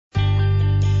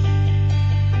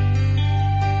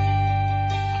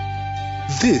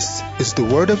This is the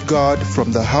Word of God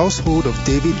from the Household of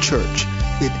David Church.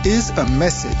 It is a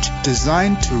message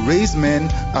designed to raise men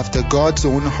after God's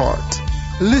own heart.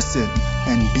 Listen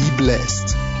and be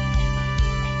blessed.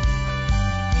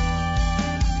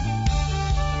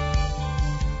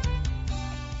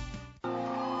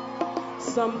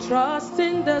 Some trust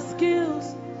in their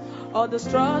skills, others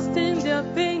trust in their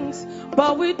things,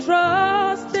 but we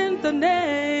trust in the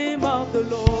name of the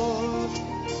Lord.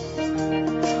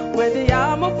 When the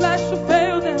arm of flesh will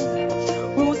fail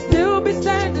them, we will still be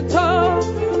standing tall.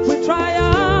 We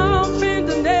triumph in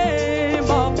the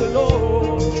name of the Lord.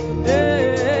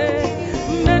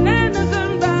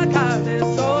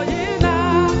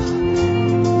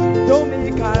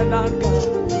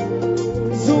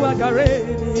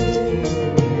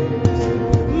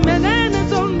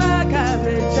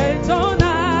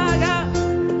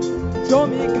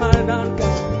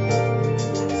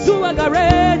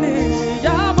 Zuagareni,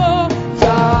 Yabo,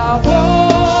 Yabo,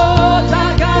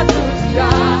 Lagadusia,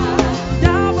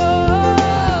 Yabo,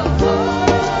 Yabo,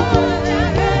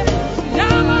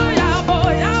 Yabo,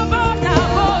 Yabo,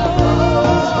 Yabo,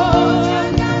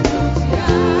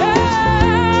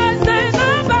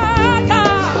 Senabaka,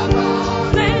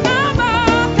 Yabo,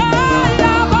 Yabo,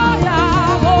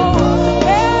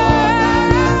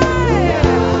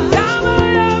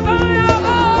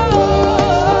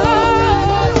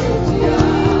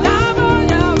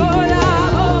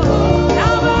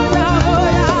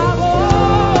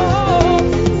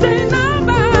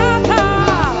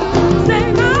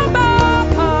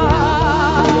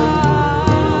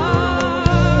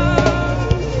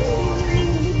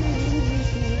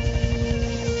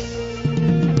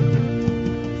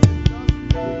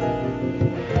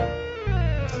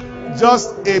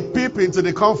 Just a peep into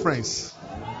the conference.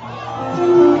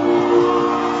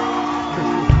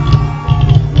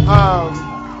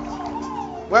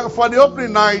 Well, for the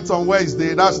opening night on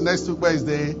Wednesday, that's next week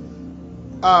Wednesday,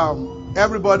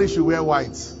 everybody should wear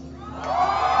white.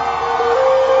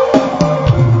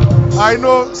 I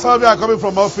know some of you are coming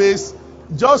from office.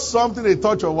 Just something a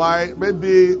touch of white,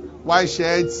 maybe white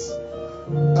shirts,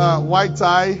 white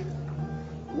tie,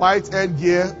 white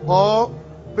headgear, or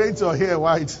paint your hair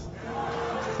white.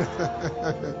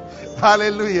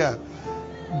 Hallelujah.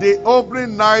 The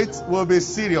opening night will be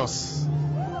serious.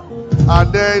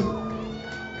 And then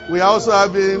we are also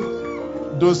having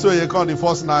Doso Yekon the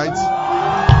first night.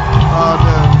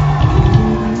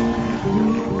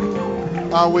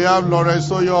 And we have Lawrence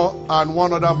Soyo and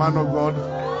one other man of God,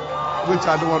 which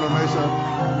I don't want to mention.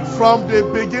 From the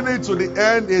beginning to the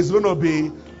end is going to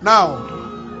be. Now,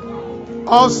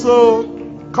 also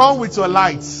come with your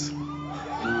lights.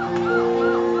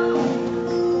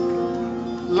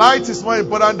 Light is more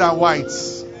important than white.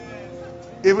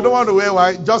 If you don't want to wear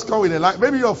white, just come with a light.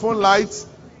 Maybe your phone light.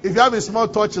 If you have a small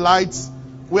touch light,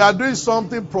 we are doing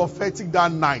something prophetic that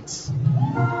night.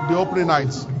 The opening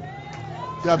night.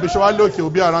 Yeah, Bishop Aloke will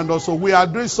be around us. So we are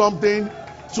doing something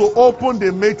to open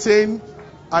the meeting.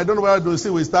 I don't know whether to see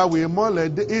we start with more.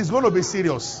 It's going to be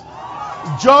serious.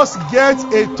 Just get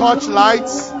a touch light,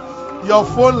 your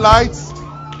phone light.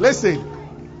 Listen.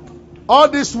 All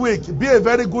this week, be a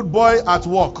very good boy at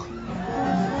work.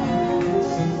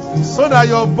 So that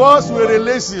your boss will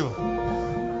release you.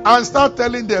 And start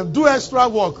telling them, do extra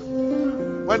work.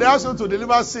 When they ask you to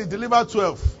deliver 6, deliver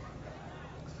 12.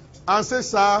 And say,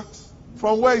 sir,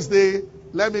 from Wednesday,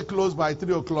 let me close by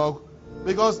 3 o'clock.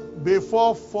 Because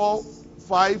before 4,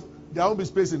 5, there won't be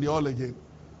space in the hall again.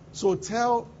 So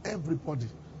tell everybody.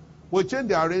 We'll change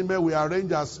the arrangement. We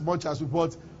arrange as much as we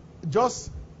want. Just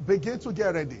begin to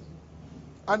get ready.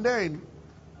 And then,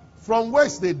 from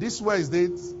Wednesday, this Wednesday,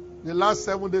 the last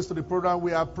 7 days to the program,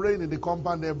 we are praying in the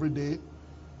compound every day.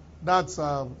 That's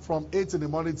from 8 in the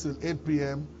morning till 8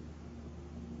 p.m.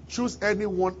 Choose any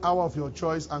 1 hour of your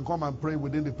choice and come and pray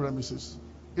within the premises.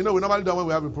 You know, we normally do when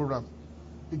we have a program.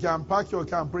 You can park your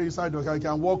car and pray inside your car. You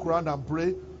can walk around and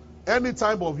pray. Any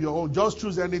time of your own. Just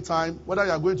choose any time, whether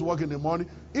you are going to work in the morning,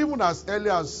 even as early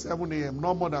as 7 a.m.,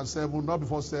 not more than 7, not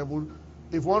before 7.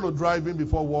 If you want to drive in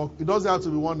before work, it doesn't have to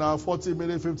be 1 hour, 40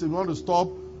 minutes, 50. If you want to stop,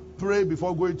 pray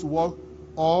before going to work,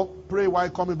 or pray while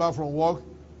coming back from work,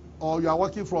 or you are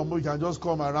working from home, you can just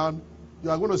come around.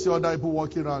 You are going to see other people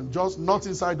walking around, just not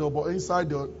inside the, but inside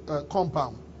the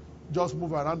compound. Just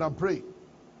move around and pray.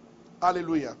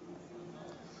 Hallelujah.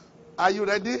 Are you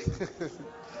ready?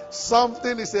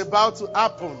 Something is about to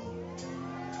happen.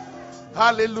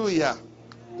 Hallelujah.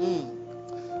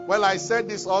 Well, I said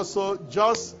this also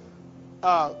just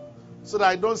so that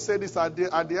I don't say this at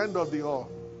the end of the hour.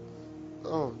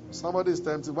 Oh, somebody is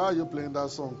tempted. Why are you playing that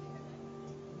song?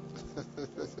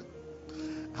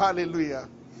 Hallelujah.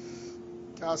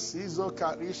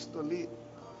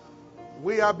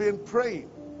 We have been praying.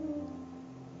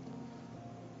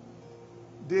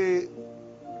 The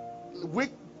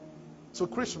week to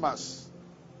Christmas,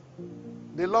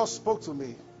 the Lord spoke to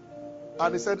me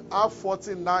and He said, have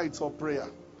 14 nights of prayer,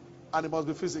 and it must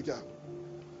be physical.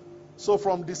 So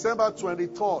from December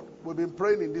 23rd, we've been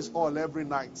praying in this hall every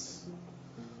night.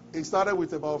 It started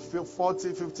with about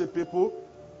 40, 50 people.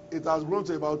 It has grown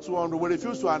to about 200. We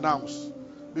refuse to announce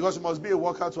because it must be a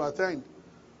worker to attend.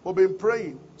 We've been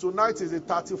praying. Tonight is the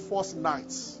 31st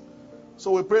night.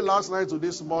 So we prayed last night to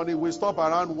this morning. We stop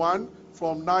around 1.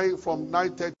 From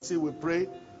 9:30 we pray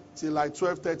till like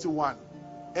 12:31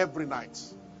 every night.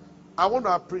 I want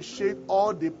to appreciate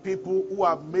all the people who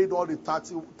have made all the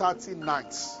 30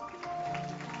 nights.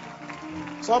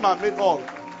 Some have made all.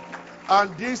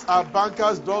 And these are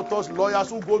bankers, doctors, lawyers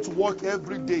who go to work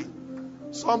every day.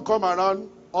 Some come around,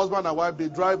 husband and wife, they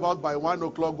drive out by 1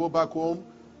 o'clock, go back home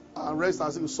and rest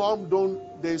and sleep. Some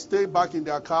don't, they stay back in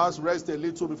their cars, rest a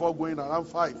little before going around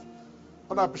 5. I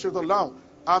want to appreciate it now.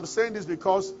 I'm saying this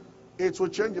because it will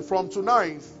change. From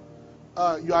tonight,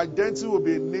 your identity will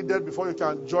be needed before you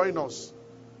can join us.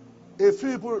 A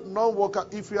few people, non-worker,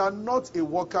 if you are not a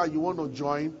worker, you want to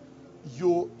join,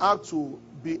 you have to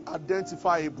be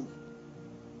identifiable.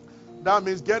 That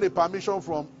means get a permission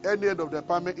from any head of the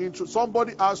department.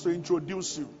 Somebody has to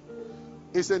introduce you.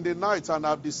 It's in the night, and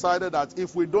I've decided that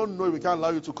if we don't know, we can't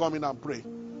allow you to come in and pray.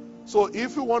 So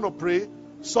if you want to pray,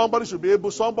 somebody should be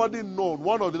able, somebody known,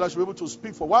 one of the others should be able to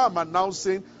speak for. Why I'm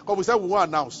announcing, because we said we won't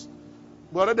announce.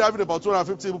 We're already having about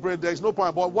 250 people praying. There is no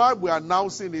point. But why we're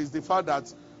announcing is the fact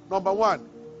that, number one,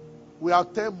 we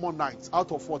have 10 more nights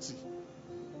out of 40.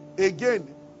 Again,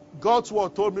 God's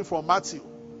word told me from Matthew,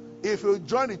 if you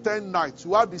join the 10 nights,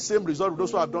 you have the same result with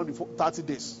those who have done the 30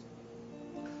 days.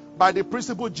 By the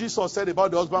principle Jesus said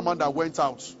about the husbandman that went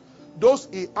out. Those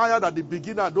he hired at the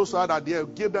beginning and those who hired at the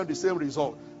end gave them the same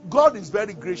result. God is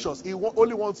very gracious. He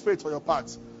only wants faith for your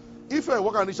part. If you're a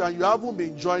worker and you haven't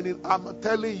been joining, I'm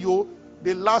telling you,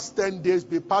 the last 10 days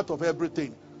be part of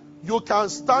everything. You can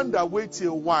stand and wait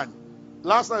till 1.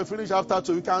 Last night we finished after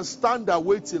 2. You can stand and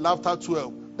wait till after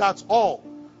 12. That's all.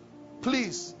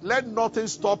 Please, let nothing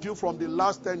stop you from the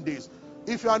last 10 days.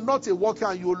 If you are not a worker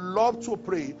and you love to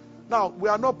pray, now, we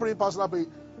are not praying personal prayer.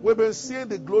 We've been seeing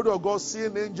the glory of God,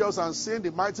 seeing angels, and seeing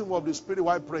the mighty move of the Spirit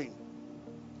while praying.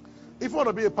 If you want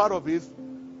to be a part of it,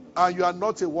 and you are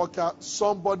not a worker,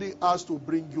 somebody has to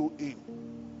bring you in.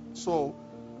 So,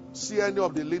 see any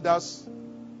of the leaders,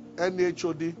 any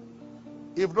HOD.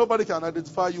 If nobody can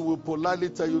identify you, will politely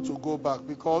tell you to go back,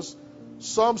 because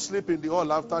some sleep in the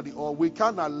hall after the hall. We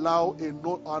can't allow an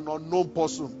unknown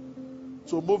person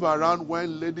to move around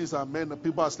when ladies and men and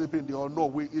people are sleeping in the hall.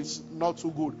 No, it's not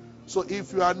too good. So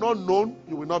if you are not known,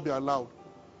 you will not be allowed.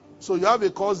 So you have a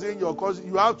cousin, your cousin,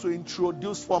 you have to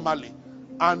introduce formally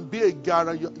and be a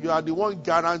guarantor. You are the one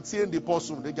guaranteeing the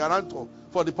person, the guarantor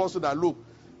for the person that, look,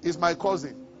 is my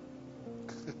cousin.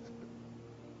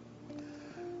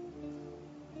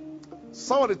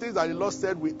 Some of the things that the Lord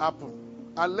said will happen.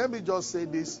 And let me just say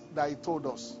this that He told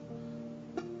us.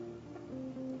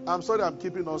 I'm sorry I'm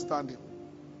keeping us standing.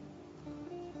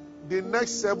 The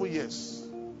next 7 years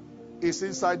is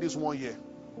inside this 1 year.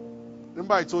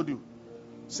 Remember I told you.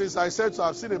 Since I said so,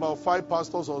 I've seen about 5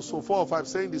 pastors or so, 4 or 5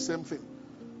 saying the same thing.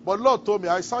 But the Lord told me,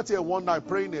 I sat here one night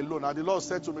praying alone, and the Lord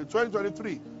said to me,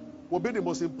 2023 will be the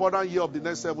most important year of the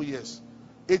next 7 years.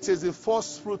 It is the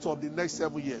first fruit of the next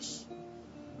 7 years.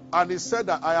 And He said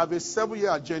that I have a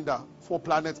 7-year agenda for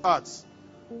planet Earth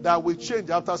that will change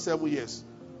after 7 years.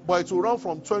 But it will run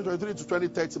from 2023 to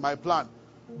 2030, my plan.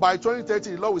 By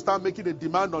 2030, the Lord will start making a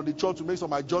demand on the church to make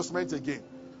some adjustments again.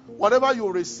 Whatever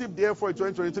you receive there for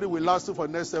 2023 will last you for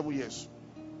the next 7 years.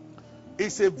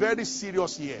 It's a very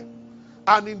serious year.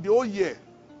 And in the whole year,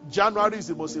 January is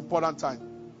the most important time.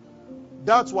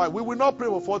 That's why we will not pray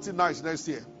for 40 nights next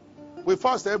year. We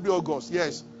fast every August,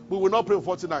 yes. We will not pray for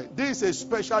 40 nights. This is a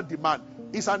special demand.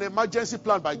 It's an emergency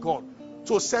plan by God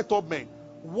to set up men.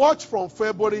 Watch from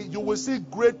February, you will see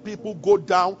great people go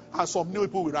down and some new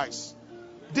people will rise.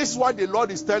 This is why the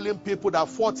Lord is telling people that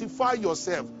fortify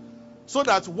yourself, so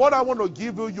that what I want to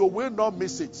give you, you will not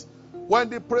miss it.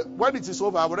 When it is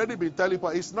over, I've already been telling people,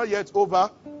 it's not yet over.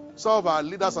 Some of our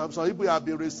leaders and some people have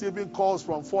been receiving calls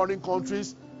from foreign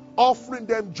countries, offering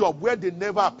them job where they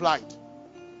never applied.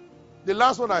 The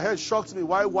last one I heard shocked me.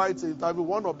 Why White interview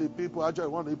one of the people, actually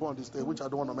one of the people on the stage, which I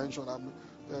don't want to mention.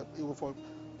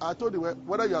 I told you,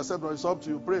 whether you accept or it's up to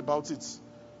you, pray about it.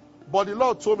 But the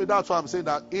Lord told me, that's why I'm saying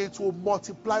that it will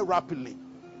multiply rapidly.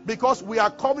 Because we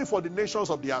are coming for the nations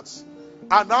of the earth.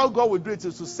 And now God will do it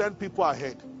is to send people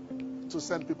ahead. To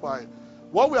send people ahead.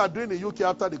 What we are doing in UK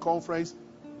after the conference,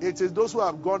 it is those who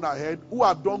have gone ahead, who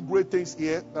have done great things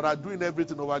here, that are doing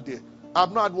everything over there.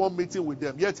 I've not had one meeting with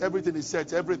them, yet everything is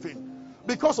set, everything.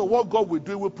 Because of what God will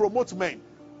do, we promote men.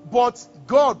 But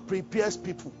God prepares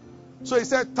people. So he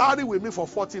said, tarry with me for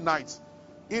 40 nights.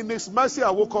 In his mercy, I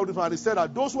woke up and he said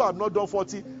that those who have not done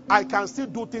 40, I can still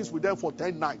do things with them for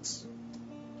 10 nights.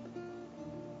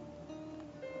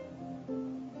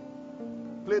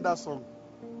 Play that song.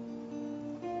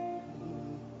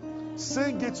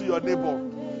 Sing it to your neighbor.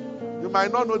 You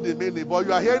might not know the meaning, but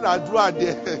you are hearing Adua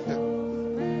there.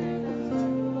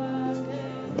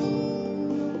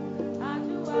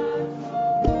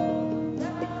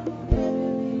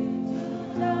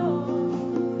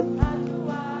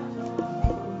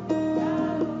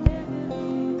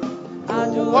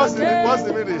 What's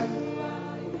the meaning?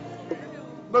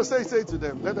 No, say it to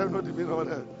them. Let them know the meaning of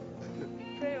that.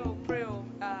 Pray.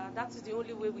 That is the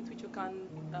only way with which you can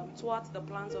thwart the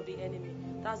plans of the enemy.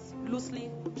 That's loosely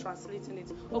translating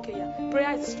it. Okay, yeah.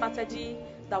 Prayer is a strategy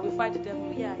that we fight the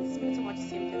devil. Yeah, it's pretty much the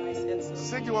same thing I said. So.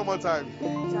 Sing it one more time.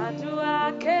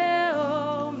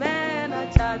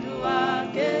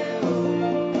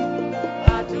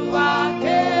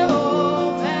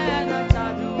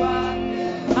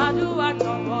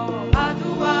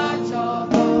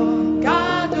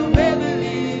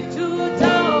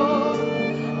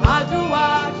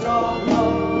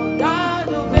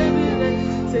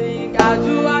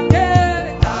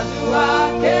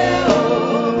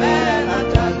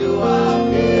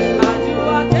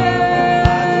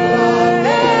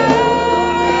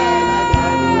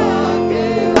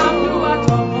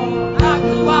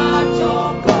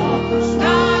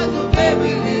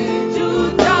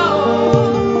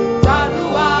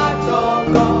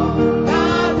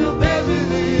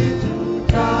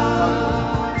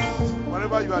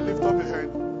 Lift up your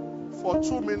hand for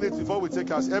 2 minutes before we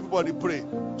take us. Everybody pray.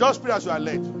 Just pray as you are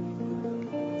led.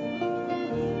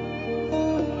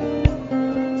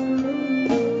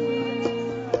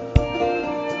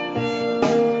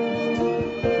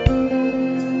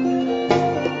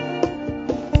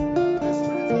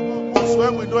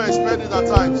 When we don't expect it at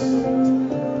times.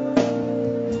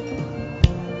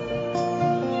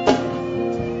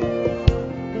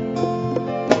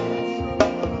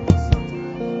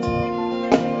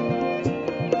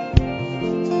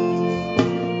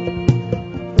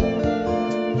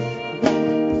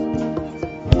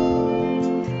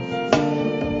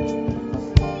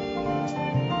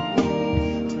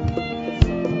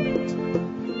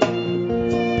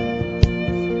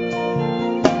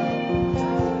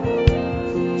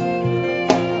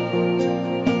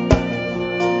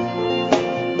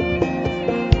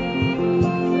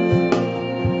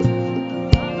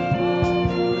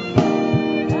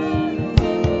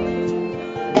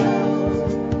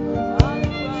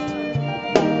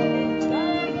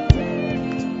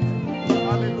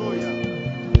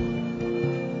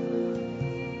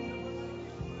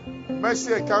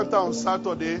 Mercy encounter on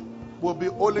Saturday will be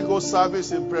Holy Ghost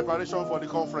service in preparation for the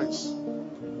conference.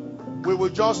 We will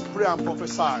just pray and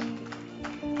prophesy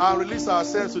and release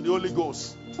ourselves to the Holy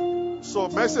Ghost. So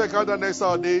mercy encounter next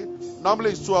Saturday,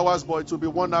 normally it's 2 hours, but it will be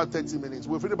 1 hour 30 minutes.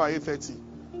 We'll finish by 8:30.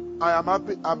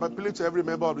 I'm appealing to every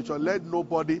member of the church. Let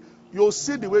nobody, you'll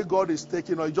see the way God is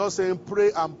taking us. Just saying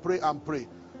pray and pray and pray.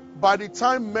 By the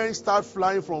time men start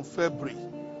flying from February,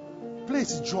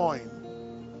 please join.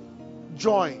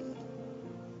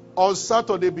 On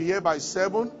Saturday, be here by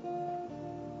 7.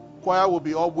 Choir will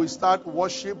be up. We start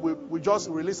worship. We just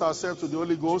release ourselves to the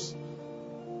Holy Ghost.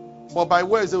 But by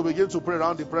Wednesday, we begin to pray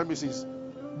around the premises.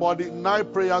 But the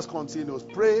night prayers continues.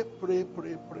 Pray.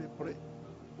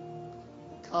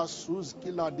 Kasus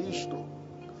kiladishto.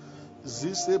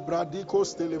 Zise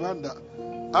bradikos telemanda.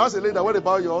 I asked a lady, what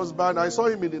about your husband? I saw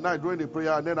him in the night during the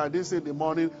prayer, and then I didn't see in the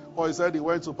morning, or he said he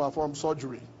went to perform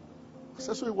surgery. I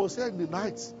said, so he was here in the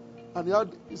night. And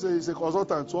he's a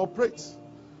consultant to operate.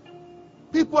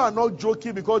 People are not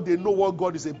joking because they know what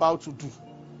God is about to do.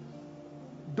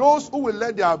 Those who will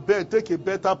let their bed take a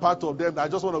better part of them, I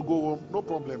just want to go home, no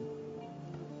problem.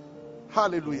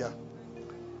 Hallelujah.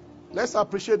 Let's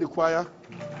appreciate the choir.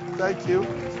 Thank you.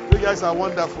 You guys are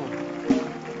wonderful.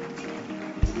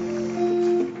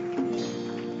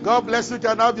 God bless you. You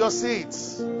can have your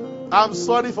seats. I'm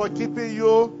sorry for keeping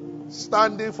you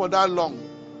standing for that long.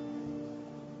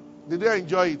 Did you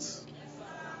enjoy it?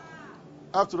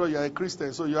 After all, you are a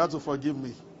Christian, so you have to forgive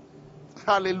me.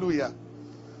 Hallelujah.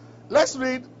 Let's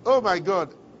read. Oh my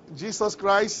God. Jesus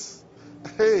Christ.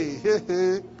 Hey.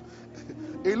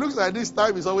 It looks like this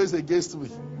time is always against me.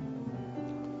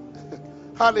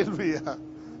 Hallelujah.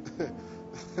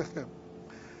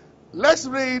 Let's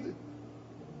read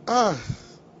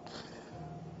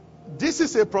This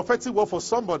is a prophetic word for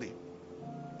somebody.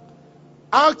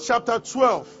 Acts chapter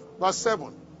 12, verse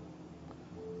 7.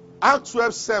 Acts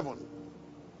 12, 7.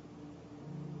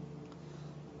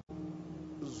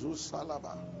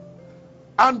 Zusalaba.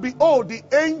 And behold, the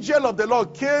angel of the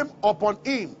Lord came upon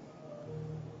him,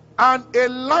 and a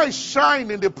light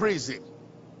shined in the prison.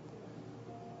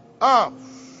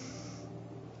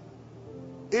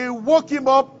 He woke him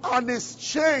up, and his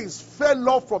chains fell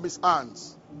off from his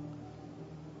hands.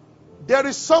 There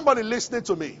is somebody listening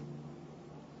to me.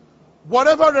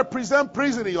 Whatever represents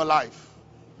prison in your life,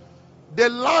 the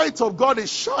light of God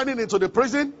is shining into the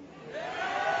prison,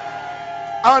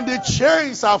 and the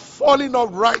chains are falling off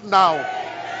right now.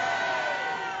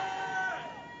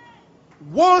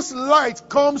 Once light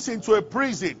comes into a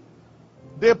prison,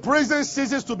 the prison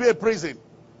ceases to be a prison.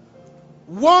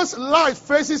 Once light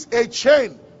faces a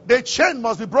chain, the chain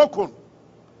must be broken.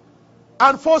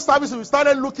 And first service, we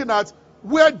started looking at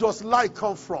where does light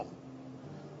come from.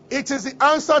 It is the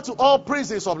answer to all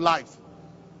prisons of life.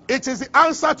 It is the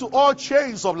answer to all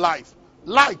chains of life.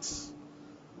 Light.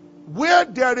 Where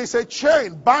there is a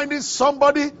chain binding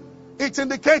somebody, it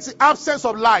indicates the absence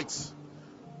of light.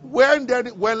 When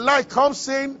light comes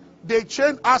in, the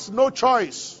chain has no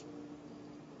choice.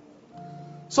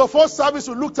 So first service,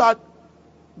 we looked at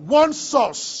one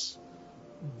source.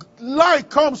 Light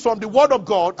comes from the word of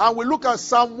God, and we look at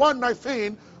Psalm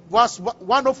 119, verse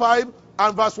 105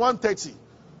 and verse 130.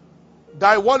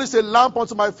 Thy word is a lamp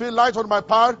unto my feet, light unto my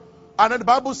path. And then the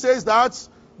Bible says that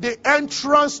the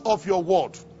entrance of your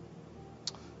word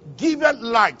giveth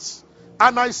light.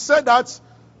 And I said that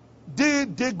the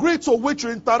degree to which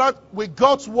you interact with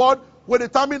God's word will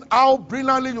determine how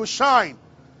brilliantly you shine.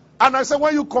 And I said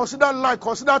when you consider light,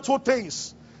 consider two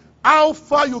things. How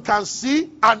far you can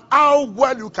see and how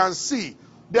well you can see.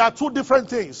 They are two different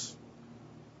things.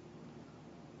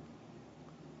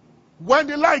 When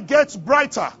the light gets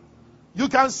brighter, you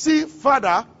can see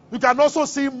further. You can also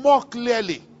see more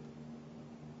clearly.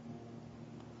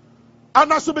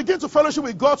 And as you begin to fellowship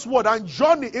with God's word and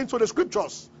journey into the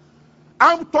scriptures,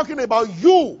 I'm talking about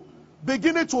you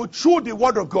beginning to chew the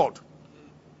word of God.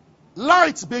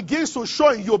 Light begins to show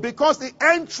in you because the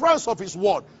entrance of his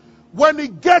word, when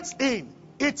it gets in,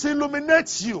 it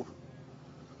illuminates you.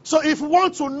 So if you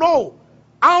want to know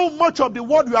how much of the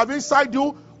word you have inside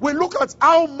you, we look at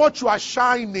how much you are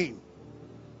shining.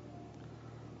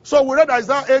 So we read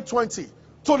Isaiah 8:20.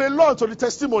 To the Lord, to the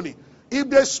testimony. If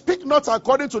they speak not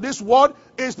according to this word,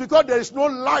 it's because there is no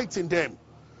light in them.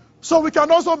 So we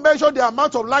can also measure the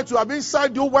amount of light you have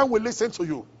inside you when we listen to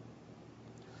you.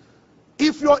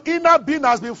 If your inner being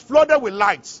has been flooded with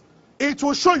light, it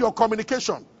will show your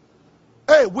communication.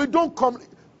 Hey, we don't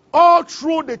communicate. All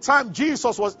through the time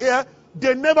Jesus was here,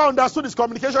 they never understood his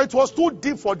communication. It was too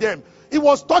deep for them. He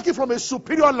was talking from a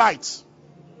superior light.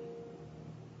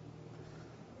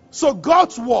 So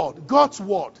God's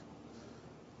word,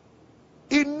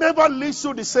 it never leaves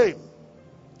you the same.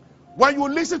 When you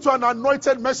listen to an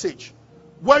anointed message,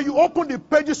 when you open the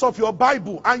pages of your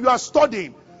Bible and you are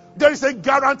studying, there is a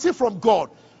guarantee from God.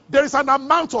 There is an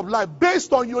amount of life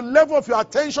based on your level of your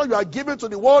attention you are giving to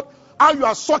the word, how you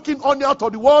are sucking on out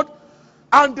of the word,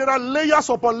 and there are layers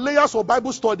upon layers of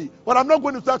Bible study. But I'm not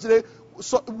going to start today.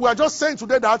 So we are just saying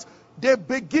today that the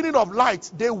beginning of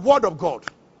light, the word of God.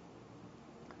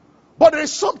 But there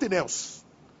is something else.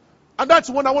 And that's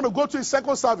when I want to go to in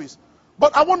second service.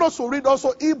 But I want us to read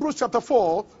also Hebrews chapter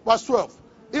 4, verse 12.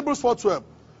 Hebrews 4:12.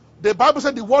 The Bible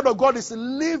said the word of God is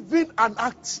living and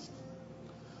active.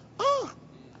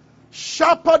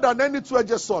 Sharper than any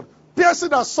two-edged sword.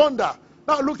 Piercing asunder.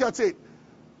 Now look at it.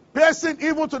 Piercing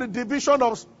even to the division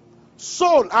of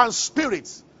soul and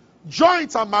spirit.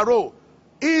 Joint and marrow.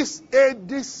 Is a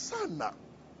discerner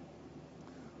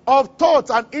of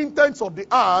thoughts and intents of the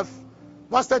earth.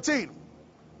 Verse 13.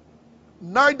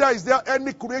 Neither is there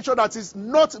any creation that is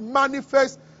not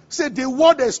manifest. See, the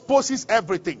word exposes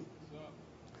everything.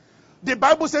 The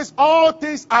Bible says all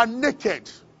things are naked.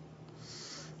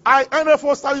 I ended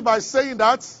first time by saying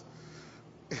that.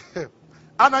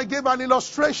 And I gave an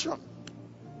illustration.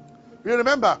 You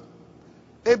remember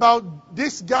about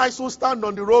these guys who stand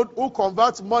on the road who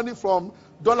convert money from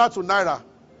dollar to naira.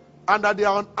 And that they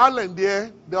are on Island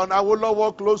there. They are on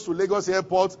Awolowo close to Lagos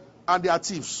airport. And they are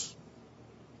thieves.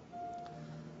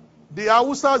 The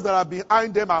Hausas that are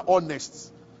behind them are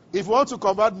honest. If you want to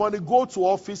convert money, go to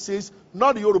offices.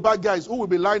 Not the Yoruba guys who will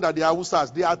be lying at the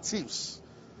Hausas. They are thieves.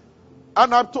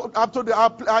 And I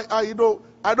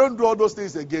don't do all those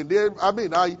things again.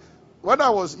 When I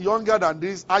was younger than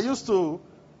this, I used to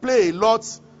play a lot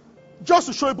just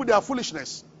to show people their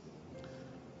foolishness.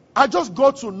 I just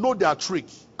got to know their trick,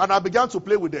 and I began to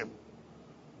play with them.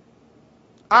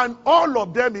 And all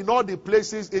of them in all the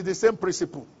places is the same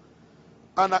principle.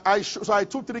 And so I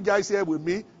took 3 guys here with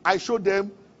me. I showed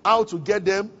them how to get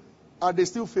them, and they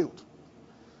still failed.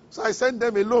 So I sent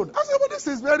them alone. I said, well, this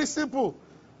is very simple.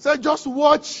 So just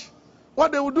watch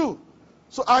what they will do.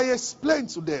 So I explained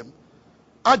to them.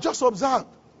 I just observed.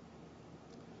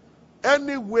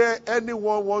 Anywhere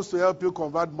anyone wants to help you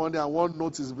convert money and one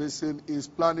note is missing, is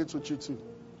planning to cheat you.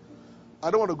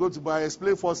 I don't want to go to buy.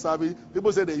 Explain for service.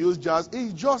 People say they use jazz.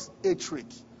 It's just a trick.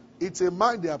 It's a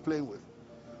mind they are playing with.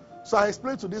 So I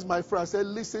explained to this, my friend. I said,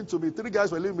 listen to me. 3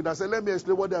 guys were leaving me. I said, let me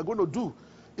explain what they are going to do.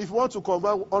 If you want to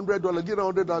convert $100, give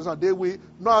them $100, and they will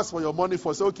not ask for your money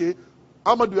for. Say, okay,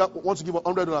 how much do you want to give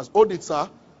 $100? Hold it, sir.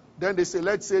 Then they say,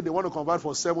 let's say they want to convert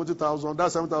for 70,000.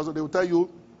 That's 7,000. They will tell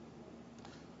you,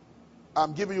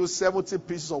 I'm giving you 70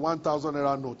 pieces of 1,000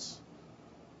 naira notes.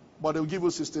 But they will give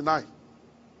you 69.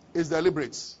 It's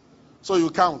deliberate. So you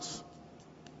count.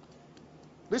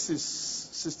 This is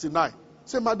 69.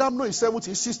 Say, madam, no, it's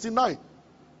 70, it's 69.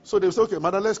 So they will say, okay,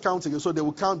 madam, let's count again. So they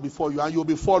will count before you, and you'll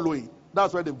be following.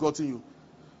 That's where they've gotten you.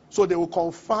 So they will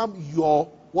confirm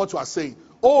what you are saying.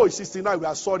 Oh, it's 69. We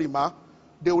are sorry, ma.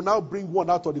 They will now bring one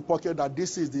out of the pocket that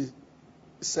this is the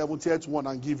 70th one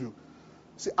and give you.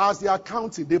 See, as they are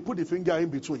counting, they put the finger in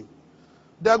between.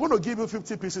 They are going to give you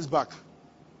 50 pieces back.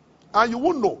 And you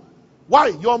won't know. Why?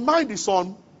 Your mind is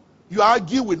on, you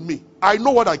argue with me. I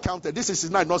know what I counted. This is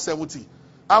 69, not 70.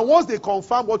 And once they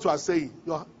confirm what you are saying,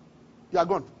 you are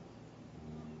gone.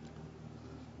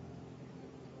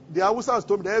 The Hausa has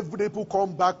told me that every day people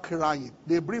come back crying.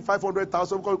 They bring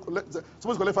 500,000,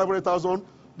 suppose collect 500,000,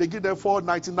 they give them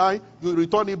 499, you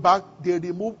return it back, they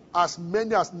remove as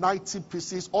many as 90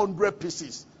 pieces, 100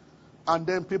 pieces. And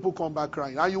then people come back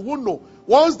crying. And you won't know.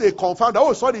 Once they confirm that,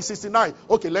 oh, sorry, 69.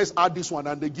 Okay, let's add this one,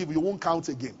 and they give you won't count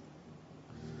again.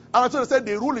 And I told them,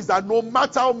 the rule is that no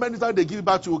matter how many times they give it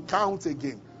back, you will count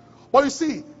again. But you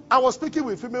see, I was speaking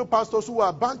with female pastors who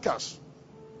are bankers.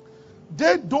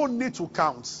 They don't need to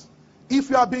count. If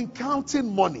you have been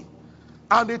counting money,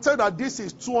 and they tell that this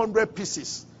is 200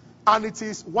 pieces, and it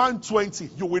is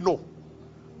 120, you will know.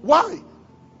 Why?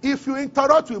 If you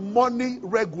interact with money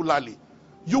regularly,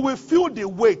 you will feel the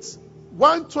weight.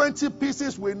 120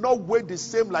 pieces will not weigh the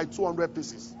same like 200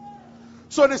 pieces.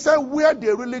 So they say where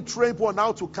they really train people on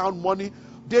how to count money,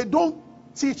 they don't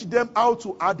teach them how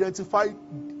to identify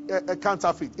a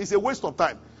counterfeit. It's a waste of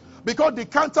time. Because the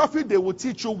counterfeit they will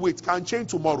teach you with can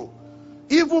change tomorrow.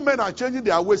 Evil men are changing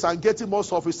their ways and getting more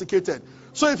sophisticated.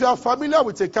 So if you are familiar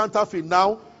with a counterfeit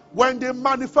now, when they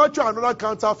manufacture another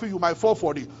counterfeit, you might fall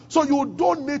for it. So you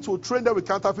don't need to train them with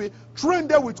counterfeit. Train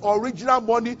them with original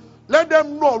money. Let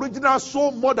them know original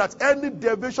so much that any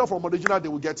deviation from original, they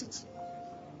will get it.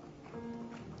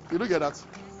 You don't get that?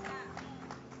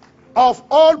 Of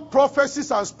all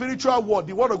prophecies and spiritual word,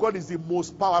 the word of God is the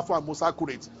most powerful and most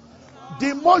accurate.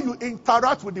 The more you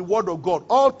interact with the word of God,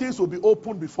 all things will be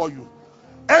open before you.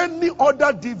 Any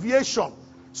other deviation,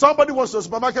 somebody wants to the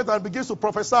supermarket and begins to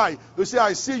prophesy, you say,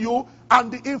 I see you,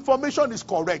 and the information is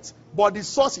correct, but the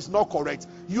source is not correct.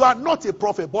 You are not a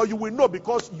prophet, but you will know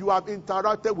because you have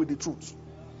interacted with the truth.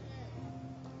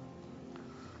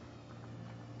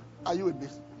 Are you with me?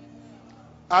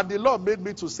 And the Lord made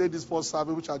me to say this first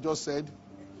service, which I just said.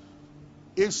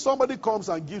 If somebody comes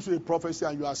and gives you a prophecy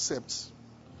and you accept,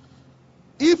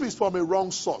 if it's from a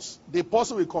wrong source, the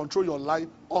person will control your life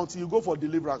until you go for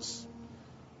deliverance.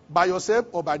 By yourself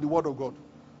or by the word of God.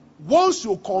 Once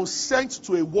you consent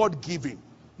to a word giving,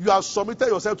 you have submitted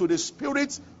yourself to the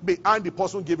spirit behind the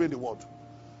person giving the word.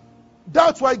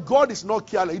 That's why God is not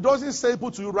careless. He doesn't send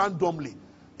people to you randomly.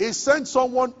 He sends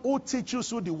someone who teaches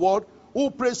you the word, who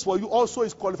prays for you, also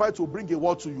is qualified to bring a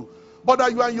word to you. But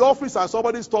that you are in your office and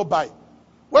somebody stopped by.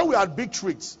 When we had big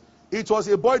treats, it was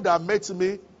a boy that met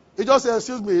me. He just said,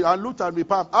 excuse me, and looked at me,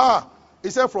 Pam. He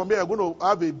said, from here, I'm going to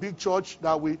have a big church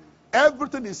that we...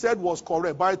 Everything he said was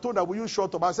correct. But I told him, will you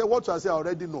shut up? I said, what I say, I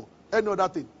already know. Any other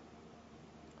thing.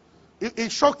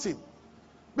 It shocked him.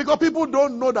 Because people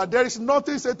don't know that there is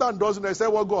nothing Satan does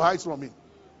except what God hides from him.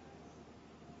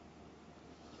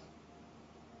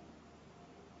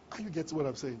 Are you getting what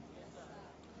I'm saying?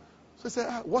 So he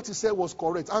said, what he said was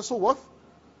correct. And so what?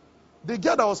 The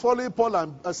girl that was following Paul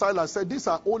and Silas said, these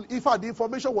are all, in fact, the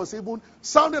information was even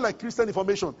sounding like Christian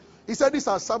information. He said, these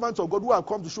are servants of God who have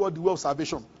come to show us the way of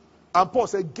salvation. And Paul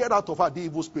said, get out of her, the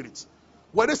evil spirits.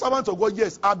 Were they servants of God?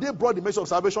 Yes. Have they brought the message of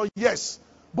salvation? Yes.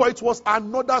 But it was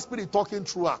another spirit talking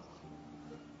through her.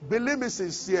 Believe me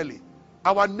sincerely,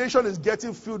 our nation is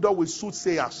getting filled up with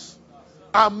soothsayers.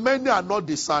 And many are not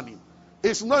discerning.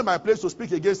 It's not in my place to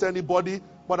speak against anybody,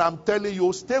 but I'm telling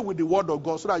you, stay with the word of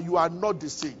God so that you are not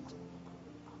deceived.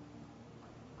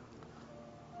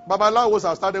 Babalawos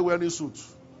have started wearing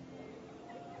suits.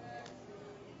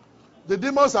 The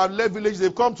demons have left village,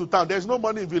 they've come to town. There's no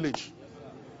money in village.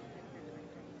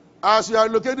 As you are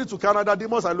located to Canada,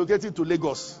 demons are located to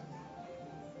Lagos.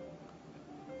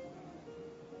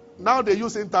 Now they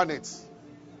use internet.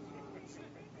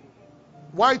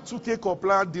 Y2K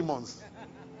compliant demons.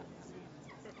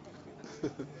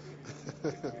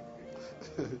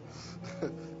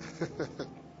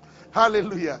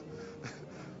 Hallelujah.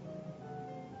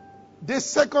 The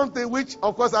second thing, which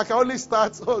of course I can only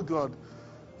start, oh God,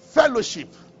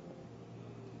 fellowship.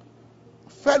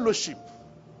 Fellowship.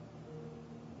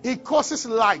 It causes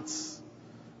light.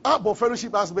 But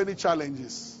fellowship has many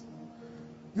challenges.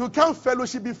 You can't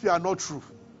fellowship if you are not true.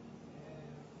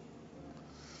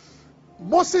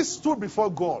 Moses stood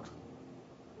before God.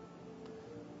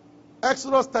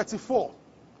 Exodus 34.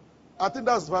 I think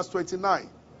that's verse 29.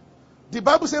 The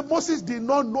Bible says Moses did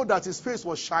not know that his face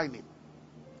was shining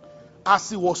as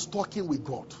he was talking with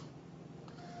God.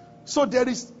 So there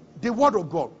is the word of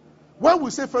God. When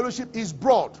we say fellowship, is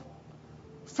broad.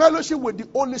 Fellowship with the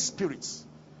Holy Spirit.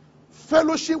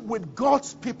 Fellowship with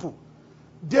God's people.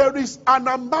 There is an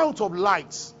amount of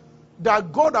light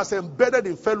that God has embedded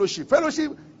in fellowship.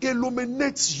 Fellowship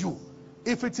illuminates you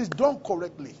if it is done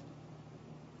correctly.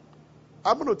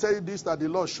 I'm going to tell you this that the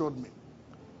Lord showed me.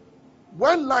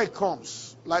 When light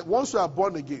comes, like once you are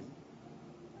born again,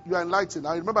 you are enlightened.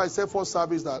 I remember I said for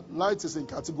service that light is in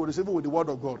categories, even with the word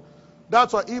of God.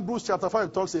 That's why Hebrews chapter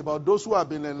 5 talks about those who have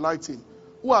been enlightened,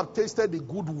 who have tasted the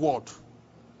good word.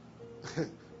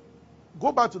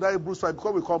 Go back to that Hebrews 5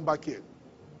 before we come back here.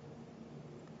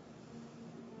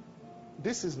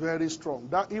 This is very strong.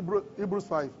 That Hebrews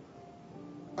 5.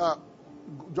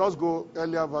 Just go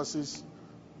earlier verses.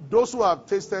 Those who have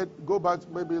tasted, go back,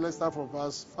 maybe let's start from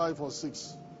verse 5 or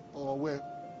 6. Or where?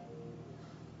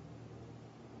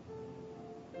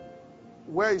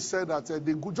 Where he said that,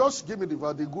 just give me the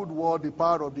good word, the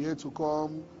power of the air to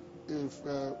come.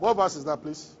 What verse is that,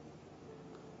 please?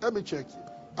 Let me check.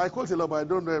 I quote a lot, but I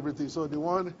don't know everything. So the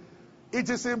one, it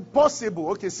is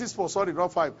impossible. Okay, 6:4, sorry,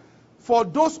 not 5. For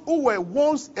those who were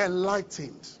once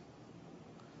enlightened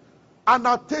and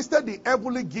have tasted the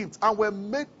heavenly gift and were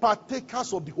made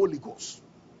partakers of the Holy Ghost.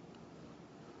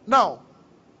 Now,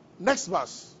 next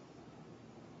verse.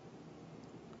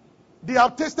 They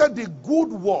have tasted the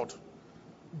good word.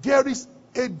 There is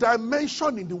a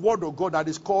dimension in the word of God that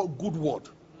is called good word.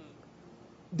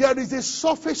 There is a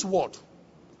surface word.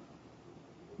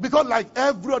 Because like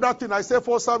every other thing I say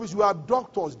for service, you have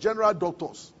doctors, general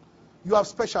doctors. You have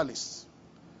specialists.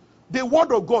 The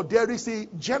word of God, there is a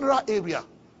general area.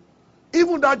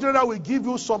 Even that general will give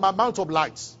you some amount of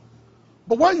light.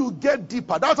 But when you get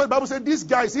deeper, that's why the Bible says these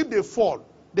guys, if they fall,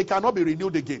 they cannot be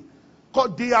renewed again.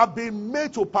 Because they have been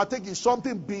made to partake in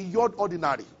something beyond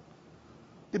ordinary.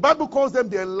 The Bible calls them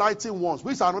the enlightened ones,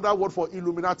 which is another word for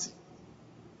Illuminati.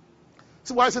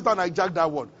 See why Satan hijacked that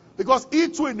word? Because he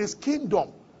too in his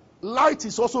kingdom, light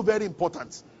is also very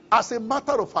important. As a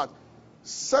matter of fact,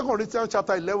 2 Corinthians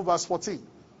chapter 11 verse 14,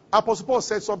 Apostle Paul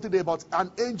said something there about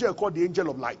an angel called the angel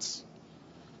of light.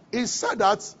 He said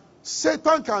that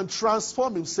Satan can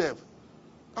transform himself.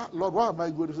 Lord, why am I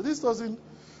going to say this? Doesn't.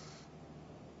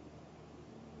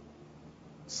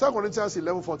 2 Corinthians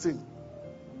 11:14.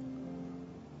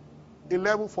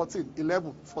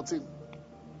 11:14.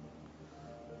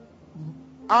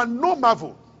 And no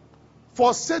marvel,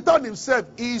 for Satan himself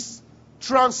is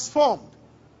transformed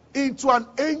into an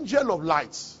angel of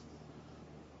light.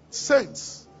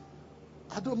 Saints,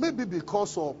 I don't, maybe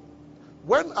because of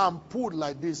when I'm pulled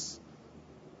like this,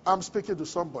 I'm speaking to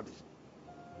somebody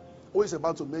who is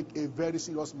about to make a very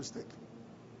serious mistake.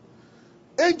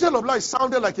 Angel of light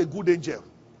sounded like a good angel.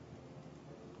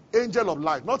 Angel of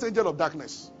light, not angel of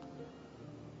darkness.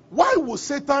 Why would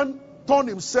Satan turn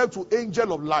himself to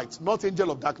angel of light, not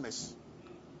angel of darkness?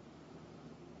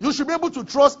 You should be able to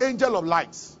trust angel of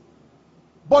light.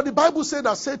 But the Bible said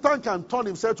that Satan can turn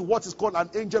himself to what is called an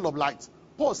angel of light.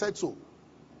 Paul said so.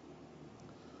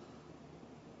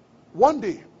 One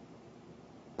day,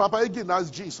 Papa Egin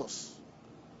asked Jesus,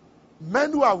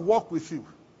 men who have walked with you,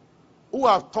 who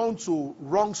have turned to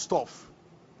wrong stuff,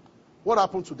 what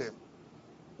happened to them?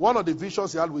 One of the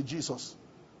visions he had with Jesus.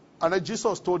 And then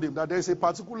Jesus told him that there is a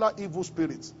particular evil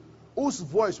spirit whose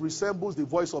voice resembles the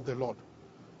voice of the Lord.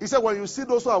 He said, when you see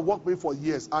those who have walked with me for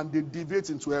years and they deviate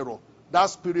into error, that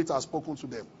spirit has spoken to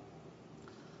them.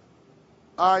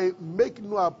 I make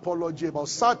no apology about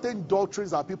certain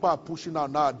doctrines that people are pushing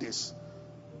out nowadays,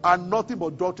 and nothing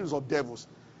but doctrines of devils.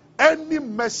 Any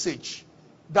message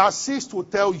that seeks to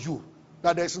tell you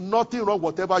that there's nothing wrong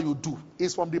whatever you do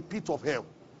is from the pit of hell.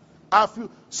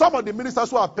 Some of the ministers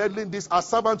who are peddling this are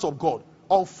servants of God,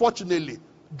 unfortunately,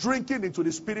 drinking into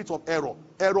the spirit of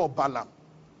error of Balaam.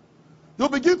 You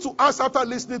begin to ask after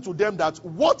listening to them that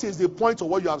what is the point of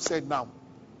what you have said now?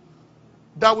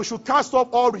 That we should cast off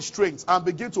all restraints and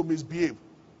begin to misbehave.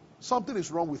 Something is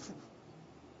wrong with you.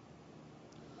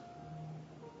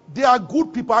 They are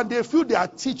good people and they feel they are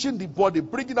teaching the body,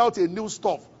 bringing out a new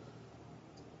stuff.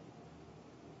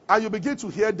 And you begin to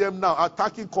hear them now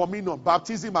attacking communion,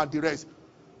 baptism, and the rest.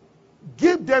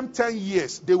 Give them 10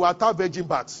 years, they will attack virgin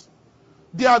baths.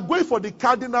 They are going for the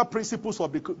cardinal principles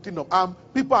of the kingdom, and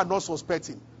people are not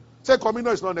suspecting. Say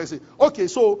communion is not necessary. Okay,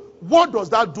 so what does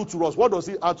that do to us? What does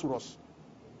it add to us?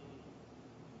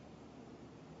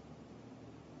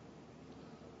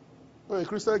 Well, a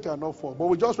Christian cannot fall. But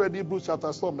we just read Hebrews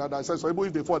chapter some that says, so even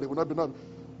if they fall, they will not be known.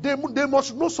 They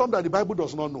must know something that the Bible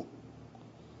does not know.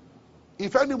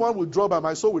 If anyone will draw by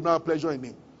my soul will not have pleasure in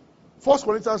him. 1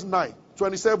 Corinthians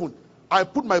 9:27. I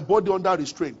put my body under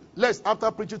restraint, lest after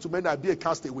preaching to men I be a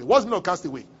castaway. What's not a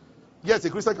castaway? Yes, a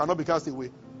Christian cannot be cast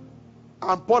away.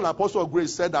 And Paul, apostle of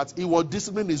grace, said that he was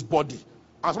disciplining his body.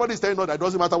 And somebody is telling us that it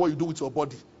doesn't matter what you do with your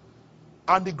body.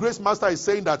 And the grace master is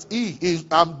saying that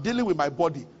I'm dealing with my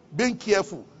body, being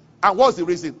careful. And what's the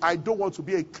reason? I don't want to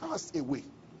be a castaway.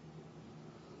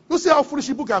 You see how foolish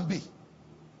people can be.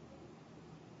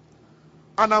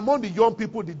 And among the young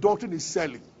people, the doctrine is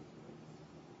selling.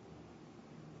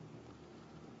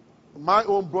 My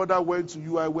own brother went to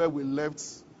UI where we left,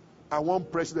 and one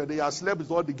president, they had slept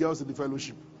with all the girls in the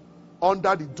fellowship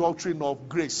under the doctrine of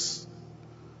grace.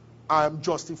 I am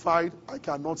justified, I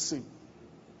cannot sin.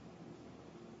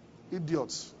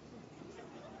 Idiots.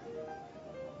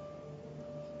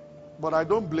 But I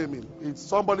don't blame him. It's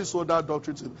somebody sold that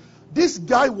doctrine to him. This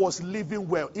guy was living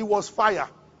well. He was fire.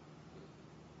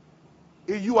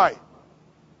 In UI.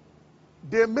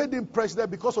 They made him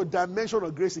president because of the dimension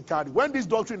of grace he carried. When this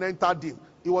doctrine entered him,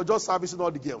 he was just servicing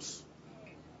all the girls.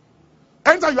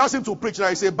 Anytime you ask him to preach, and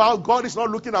he say, about God is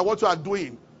not looking at what you are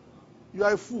doing, you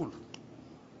are a fool.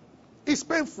 It's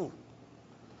painful.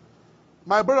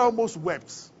 My brother almost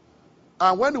wept.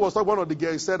 And when he was talking to one of the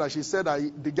girls, she said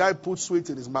that the guy put sweet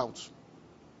in his mouth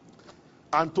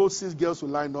and told 6 girls to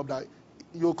line up that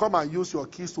you'll come and use your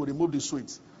keys to remove the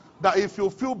sweets. That if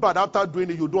you feel bad after doing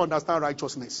it, you don't understand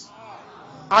righteousness.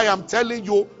 I am telling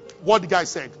you what the guy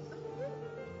said.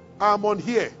 I'm on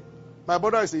here. My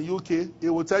brother is in UK. He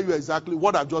will tell you exactly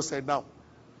what I've just said now.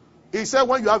 He said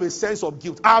when you have a sense of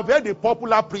guilt. I've heard a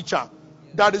popular preacher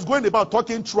that is going about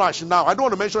talking trash now. I don't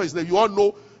want to mention his name. You all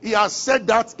know he has said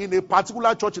that in a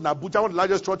particular church in Abuja, one of the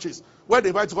largest churches, where they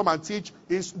invite to come and teach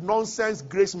his nonsense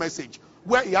grace message,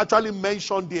 where he actually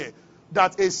mentioned there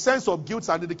that a sense of guilt is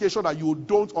an indication that you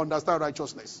don't understand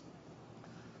righteousness.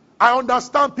 I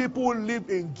understand people live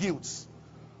in guilt.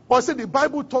 But see, the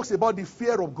Bible talks about the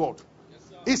fear of God.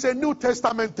 It's a New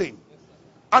Testament thing.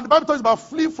 And the Bible talks about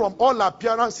flee from all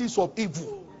appearances of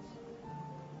evil.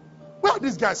 Where are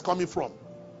these guys coming from?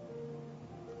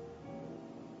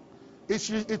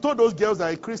 He told those girls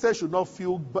that a Christian should not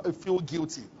feel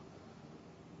guilty.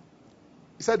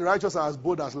 He said the righteous are as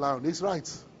bold as lions. He's right.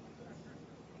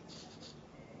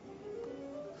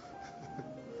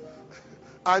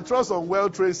 I trust some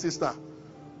well-trained sister.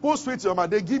 Put sweet to your mouth.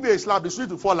 They give you a slap, the sweet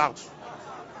will fall out.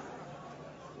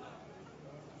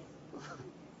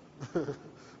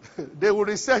 They will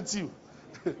reset you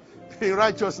in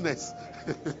righteousness.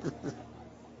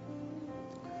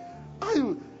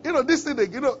 This thing,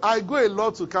 I go a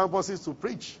lot to campuses to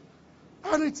preach.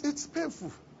 And it's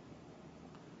painful.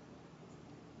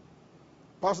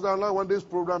 Pastor Dan, one day's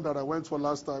program that I went for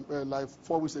last time, like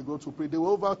 4 weeks ago to preach, there were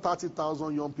over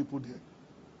 30,000 young people there.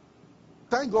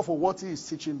 Thank God for what he is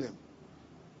teaching them.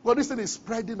 But this thing is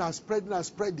spreading and spreading and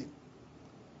spreading.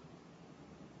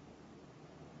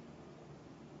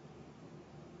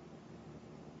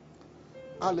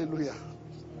 Hallelujah.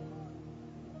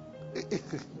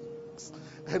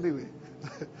 Anyway,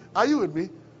 are you with me?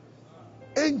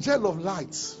 Angel of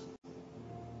light.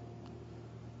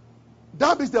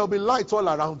 That means there will be light all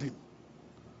around him.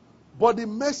 But the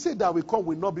message that will come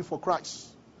will not be for Christ.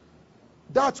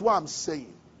 That's what I'm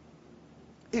saying.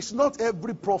 It's not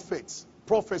every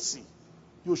prophecy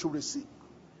you should receive.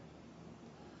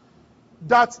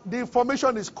 That the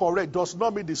information is correct does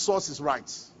not mean the source is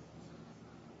right.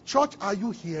 Church, are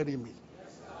you hearing me?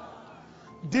 Yes,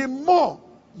 the more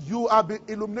you are being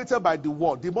illuminated by the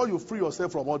word, the more you free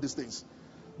yourself from all these things.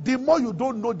 The more you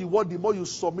don't know the word, the more you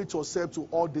submit yourself to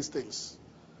all these things.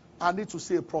 I need to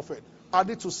see a prophet. I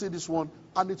need to see this one.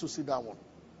 I need to see that one.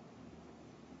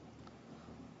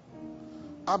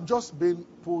 I'm just being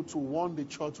put to warn the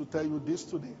church to tell you this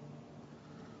today.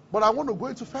 But I want to go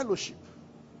into fellowship.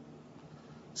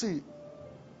 See,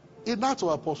 in Acts of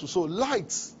Apostles, so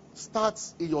light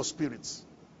starts in your spirit.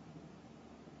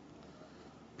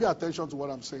 Pay attention to what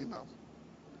I'm saying now.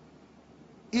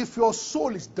 If your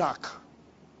soul is dark,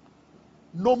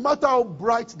 no matter how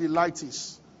bright the light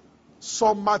is,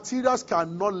 some materials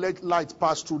cannot let light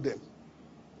pass through them.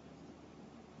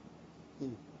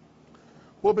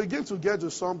 We'll begin to get to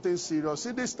something serious.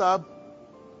 See this tab,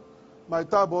 my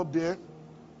tab up there,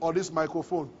 or this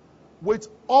microphone, with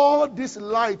all this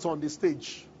light on the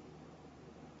stage.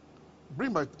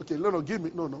 Bring my, okay, no, give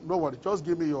me, no worry, just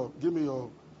give me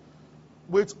your,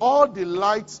 with all the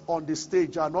lights on the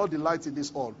stage and all the lights in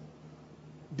this hall,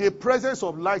 the presence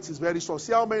of light is very strong.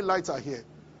 See how many lights are here?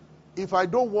 If I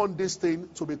don't want this thing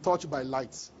to be touched by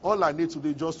lights, all I need to do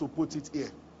is just to put it here.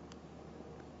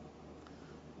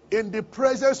 In the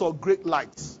presence of great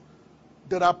lights,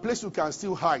 there are places you can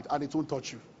still hide and it won't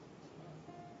touch you.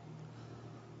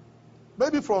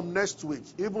 Maybe from next week,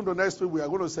 even though next week we are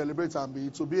going to celebrate and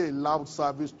it will be a loud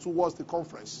service towards the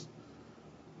conference.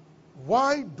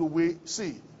 Why do we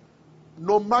see,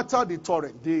 no matter the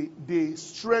torrent, the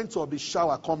strength of the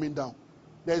shower coming down,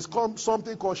 there is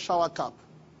something called shower cap.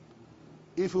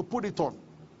 If you put it on,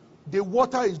 the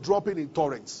water is dropping in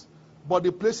torrents, but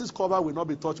the places covered will not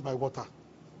be touched by water.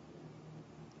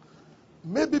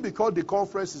 Maybe because the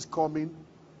conference is coming,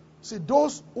 see,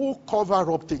 those who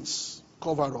cover up things,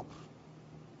 cover up.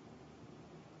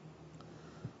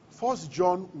 1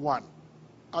 John 1,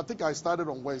 I think I started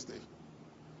on Wednesday.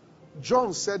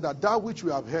 John said that which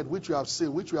we have heard, which we have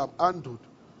seen, which we have handled,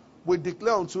 we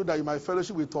declare unto you that you might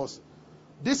fellowship with us.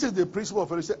 This is the principle of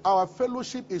fellowship. Our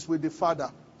fellowship is with the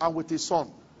Father and with His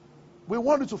Son. We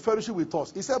want you to fellowship with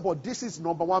us. He said, but this is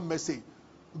number one message.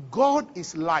 God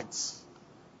is light,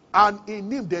 and in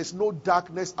Him there is no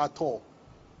darkness at all.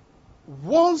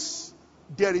 Once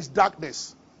there is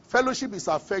darkness, fellowship is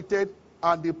affected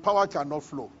and the power cannot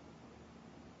flow.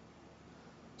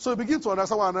 So we begin to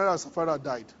understand why Ananias and Sapphira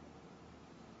died.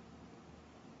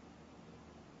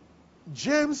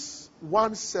 James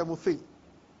 1:17.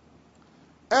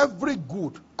 Every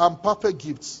good and perfect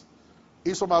gift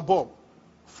is from above,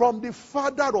 from the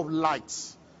Father of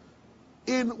lights,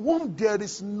 in whom there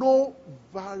is no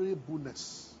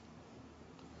variableness.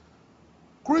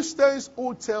 Christians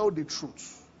who tell the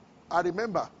truth. I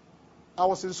remember I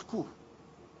was in school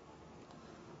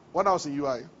when I was in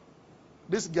UI.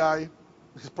 This guy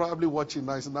is probably watching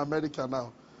now. He's in America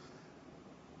now.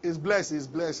 He's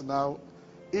blessed now.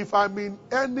 If I'm in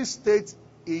any state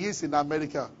he is in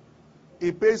America,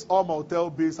 he pays all my hotel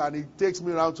bills and he takes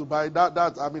me around to buy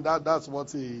that's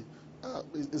what he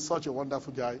is. Such a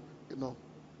wonderful guy, you know.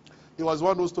 It was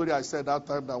one story I said that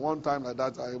time, that one time like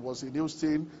that I was in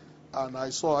Houston and I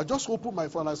just opened my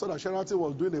phone. I saw that Sheraton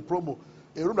was doing a promo.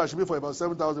 A room that should be for about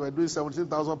 7,000, we're doing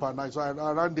 17,000 per night. So I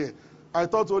ran there. I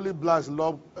thought only blacks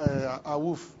love a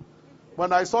wolf.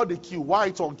 When I saw the queue,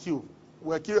 white on queue,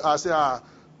 I said,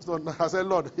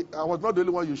 Lord, I was not the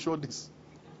only one you showed this.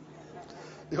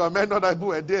 Because many other people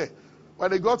were there. When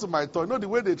they got to my turn, the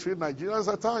way they treat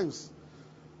Nigerians at times.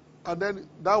 And then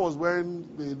that was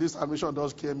when this admission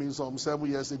just came in some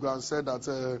 7 years ago and said that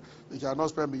you cannot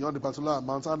spend beyond the particular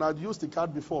amount. And I'd used the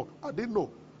card before. I didn't know.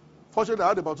 Fortunately, I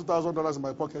had about $2,000 in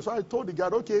my pocket. So I told the guy,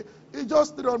 okay, it's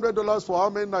just $300 for how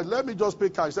many nights? Let me just pay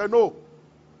cash. He said, no.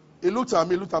 He looked at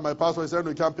me, looked at my passport. He said,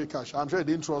 no, you can't pay cash. I'm sure he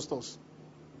didn't trust us.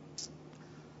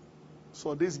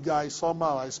 So this guy,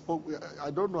 somehow I spoke,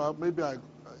 I don't know, maybe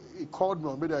he called me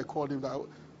or maybe I called him.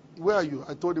 Where are you?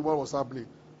 I told him what was happening.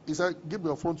 He said, give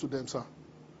your phone to them, sir.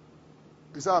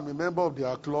 He said, I'm a member of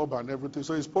their club and everything.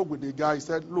 So he spoke with the guy. He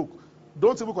said, look,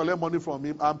 don't even collect money from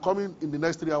him. I'm coming in the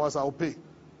next 3 hours. I'll pay.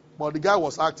 But the guy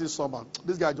was acting somehow.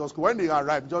 This guy when they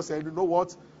arrived, just said, you know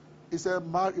what? He said,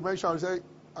 he said,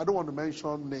 I don't want to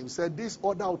mention names. He said, this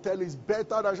other hotel is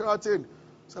better than Sheraton.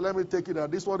 So let me take it out.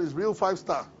 This one is real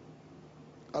 5-star.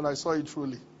 And I saw it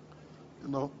truly.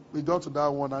 We got to that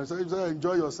one. And I said,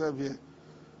 enjoy yourself here.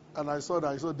 And I saw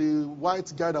that. So the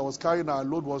white guy that was carrying our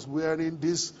load was wearing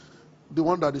the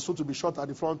one that is supposed to be shot at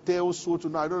the front, tail suit.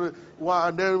 I don't know why.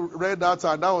 And then read that.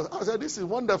 And I said, this is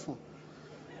wonderful.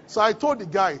 So I told the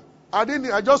guy,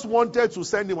 I just wanted to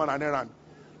send him on an errand.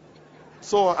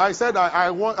 So I said,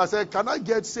 I said, can I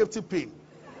get safety pin?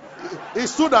 He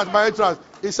stood at my entrance.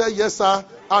 He said, yes, sir.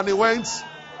 And he went.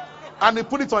 And he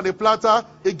put it on a platter.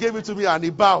 He gave it to me and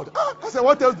he bowed. I said,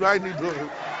 what else do I need?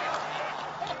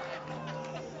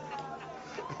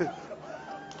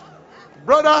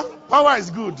 Brother, power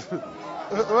is good.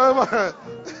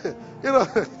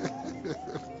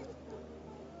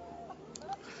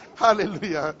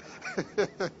 Hallelujah.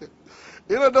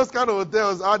 You know those kind of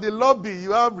hotels, at the lobby,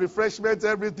 you have refreshments,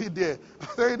 everything there.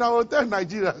 In our hotel in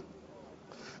Nigeria,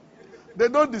 they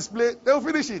don't display, they'll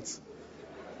finish it.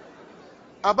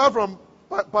 Apart from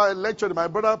lecturing, my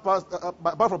brother,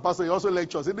 apart from pastor, he also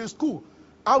lectures. In the school,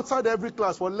 outside every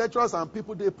class, for lecturers and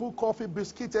people, they put coffee,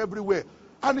 biscuits everywhere.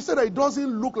 And he said that it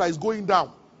doesn't look like it's going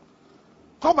down.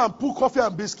 Come and put coffee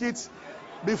and biscuits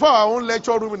before our own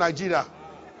lecture room in Nigeria.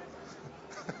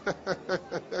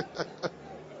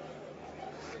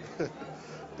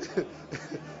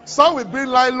 Some will bring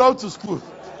nylon to school.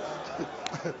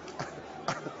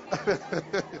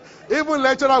 Even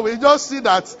lecturer will just see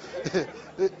that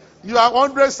you have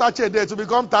 100 sachets there to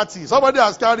become 30. Somebody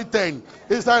has carried 10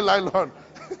 inside nylon.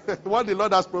 What the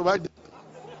Lord has provided.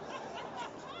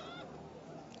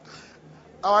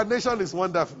 Our nation is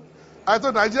wonderful. I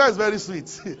thought Nigeria is very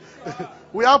sweet.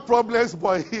 We have problems,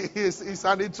 but it's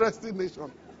an interesting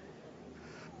nation.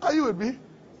 Are you with me?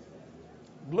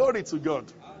 Glory to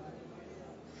God.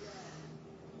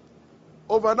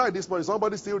 Overnight this morning,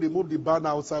 somebody still removed the banner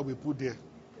outside we put there.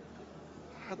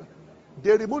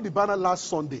 They removed the banner last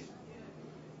Sunday.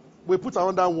 We put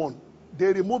another one.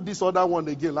 They removed this other one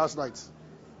again last night.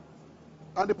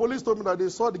 And the police told me that they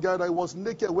saw the guy that was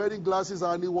naked, wearing glasses,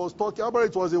 and he was talking. However,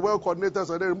 it was a well-coordinated,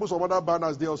 so they removed some other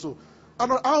banners there also.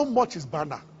 And how much is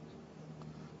banner?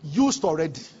 Used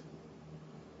already.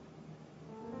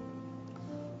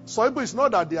 So it's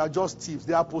not that they are just thieves,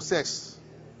 they are possessed.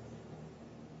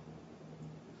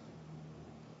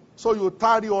 So you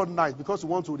tarry all night because you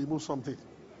want to remove something.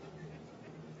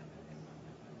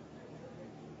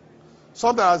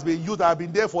 Something that has been used, that have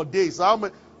been there for days.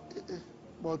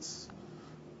 But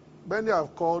many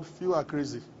have called, few are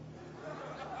crazy.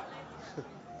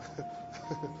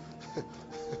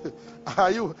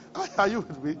 Are you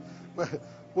with me?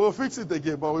 We'll fix it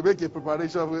again, but we make a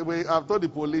preparation. I've told the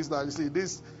police that, you see,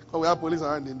 this, because we have police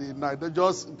around in the night. They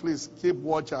just, please, keep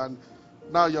watch. And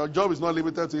now your job is not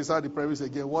limited to inside the premise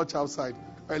again. Watch outside.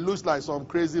 It looks like some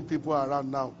crazy people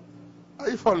around now. Are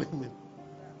you following me?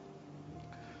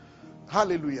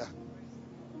 Hallelujah.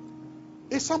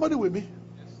 Is somebody with me?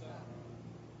 Yes, sir.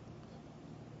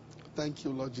 Thank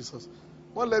you, Lord Jesus.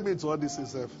 What led me into all this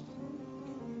itself?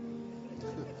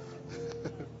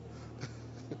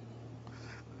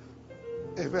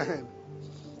 Amen.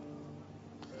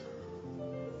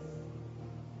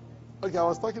 Okay, I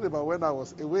was talking about when I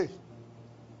was away.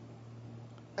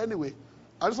 Anyway,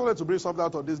 I just wanted to bring something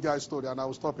out of this guy's story, and I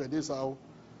will stop here. This is how.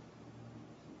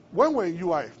 When we were in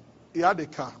UI, he had a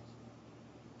car.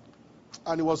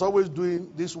 And he was always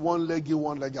doing this one leg in,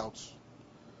 one leg out.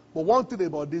 But one thing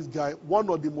about this guy, one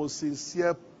of the most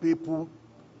sincere people.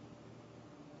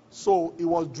 So he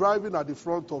was driving at the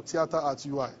front of theater at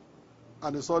UI.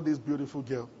 And he saw this beautiful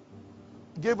girl.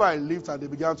 He gave her a lift and they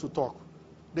began to talk.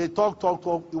 They talk.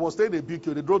 He was staying in the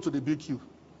BQ. They drove to the BQ.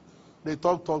 They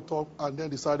talk, and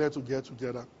then decided to get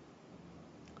together.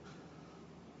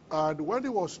 And when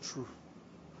it was true,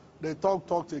 they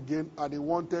talked again, and he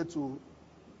wanted to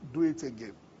do it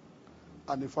again.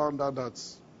 And he found out that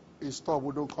his stuff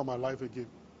wouldn't come alive again.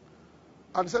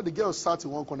 And he said the girl sat in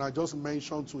one corner. I just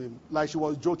mentioned to him, like she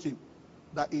was joking,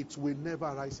 that it will never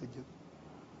rise again.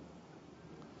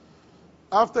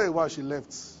 After a while, she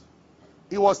left.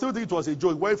 He was still thinking it was a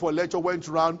joke. Went for a lecture, went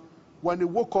round. When he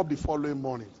woke up the following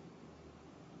morning,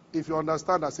 if you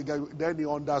understand as a guy, then he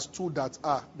understood that,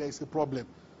 there is a problem.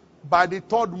 By the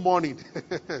third morning,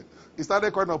 he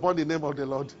started calling upon the name of the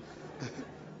Lord.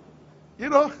 You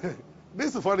know, this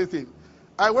is the funny thing.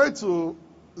 I went to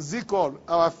Zikon,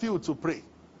 our field, to pray.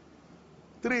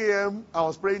 3 a.m., I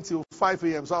was praying till 5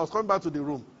 a.m., so I was coming back to the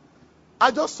room.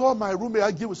 I just saw my roommate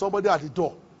arguing with somebody at the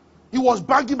door. He was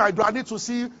banging my door. I need to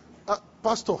see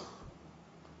Pastor.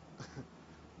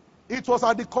 It was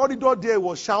at the corridor there. He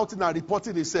was shouting and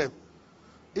reporting himself.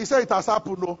 He said, it has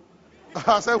happened, no?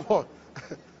 I said, what?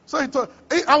 So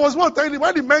I was one telling him,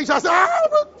 when he mentioned, I said,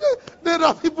 there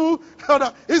are people.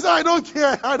 He said, I don't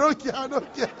care.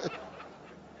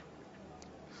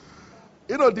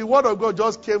 You know, the word of God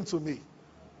just came to me.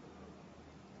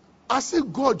 I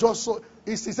said, God just saw.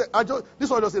 He said, this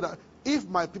one just said that if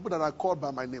my people that are called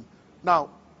by my name,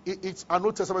 now it's an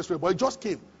Old Testament spirit, but it just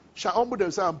came, shall humble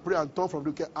themselves and pray and turn from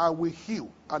the wicked, I will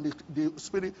heal. And the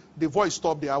spirit, the voice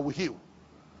stopped there, I will heal.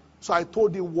 So I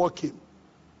told him, walk him.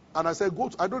 And I said,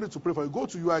 I don't need to pray for you. Go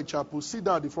to UI chapel, sit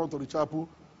down at the front of the chapel,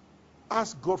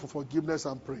 ask God for forgiveness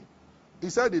and pray. He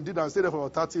said he did and stayed there for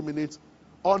about 30 minutes.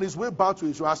 On his way back to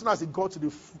his room, as soon as he got to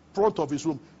the front of his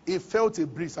room, he felt a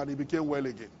breeze and he became well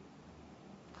again.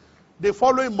 The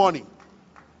following morning,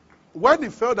 when he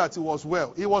felt that he was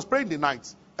well, he was praying the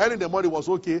night. Early in the morning was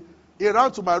okay. He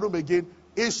ran to my room again.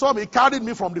 He saw me, carried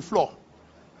me from the floor.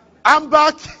 I'm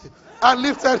back and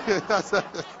lifted him.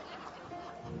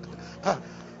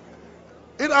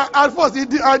 At first,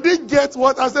 I didn't get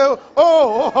what I said.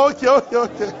 Oh,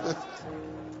 okay.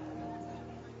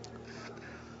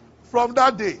 From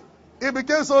that day, he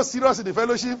became so serious in the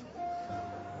fellowship.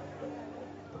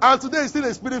 And today he's still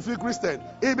a spirit-filled Christian.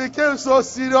 He became so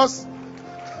serious.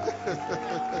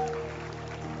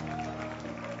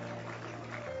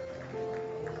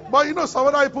 But you know, some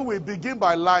other people will begin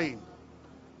by lying.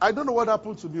 I don't know what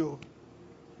happened to me.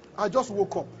 I just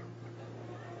woke up.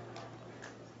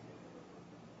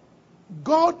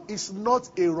 God is not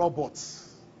a robot.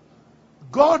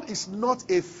 God is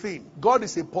not a thing. God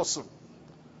is a person.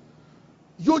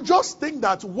 You just think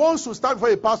that once you stand for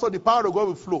a pastor, the power of God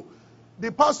will flow.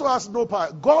 The pastor has no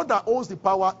power. God that owns the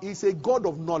power is a God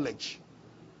of knowledge.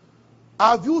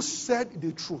 Have you said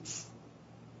the truth?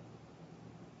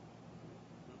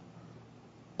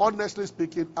 Honestly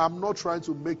speaking, I'm not trying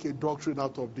to make a doctrine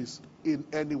out of this in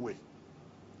any way.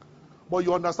 But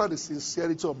you understand the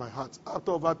sincerity of my heart.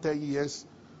 After over 10 years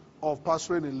of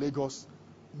pastoring in Lagos,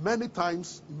 many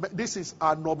times, this is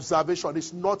an observation.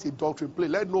 It's not a doctrine. Please,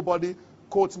 let nobody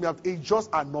quote me out. It's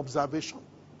just an observation.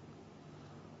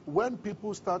 When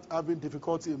people start having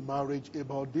difficulty in marriage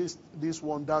about this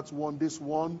one, that one, this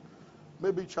one,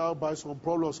 maybe child by some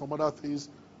problems, some other things,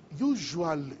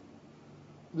 usually,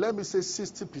 let me say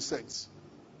 60%.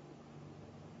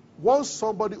 Once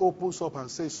somebody opens up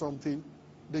and says something,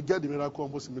 they get the miracle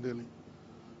almost immediately.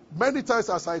 Many times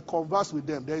as I converse with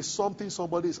them, there is something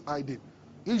somebody is hiding.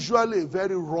 Usually a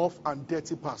very rough and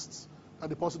dirty past that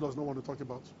the person does not want to talk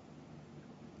about.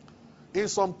 In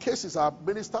some cases, I've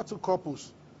ministered to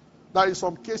couples that in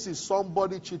some cases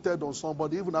somebody cheated on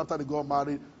somebody even after they got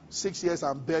married, 6 years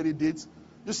and buried it.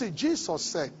 You see, Jesus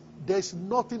said, there's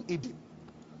nothing hidden.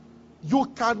 You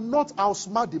cannot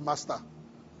outsmart the master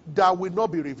that will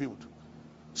not be revealed.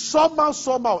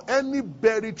 Somehow, any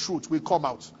buried truth will come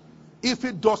out. If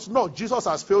it does not, Jesus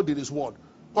has failed in his word.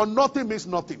 But nothing means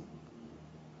nothing.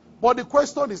 But the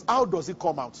question is, how does it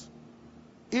come out?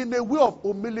 In a way of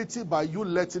humility by you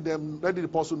letting the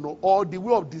person know, or the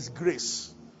way of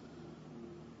disgrace.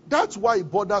 That's why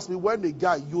it bothers me when a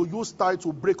guy, you use style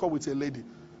to break up with a lady.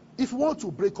 If you want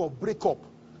to break up.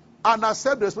 And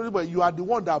accept the responsibility, you are the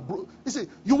one that broke. You see,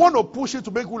 you want to push it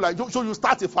to make you like, so you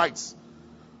start a fight. So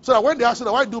that when they ask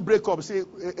you, why do you break up? Say,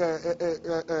 which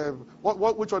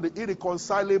are the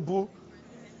irreconcilable?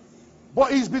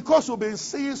 But it's because you've been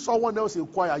seeing someone else in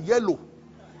choir, yellow.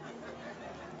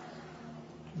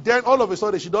 Then all of a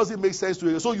sudden, she doesn't make sense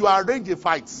to you. So you arrange a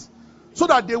fight. So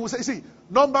that they will say, see,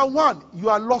 number one, you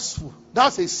are lustful.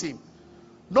 That's a sin.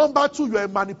 Number two, you are a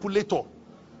manipulator.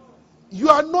 You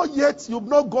are not yet, you've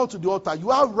not gone to the altar.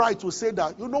 You have right to say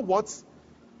that, you know what?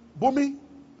 Bumi,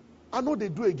 I know they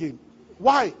do again.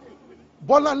 Why?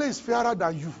 Bolale is fairer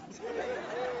than you.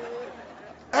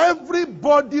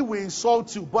 Everybody will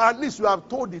insult you, but at least you have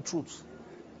told the truth.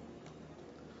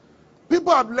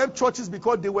 People have left churches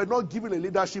because they were not given a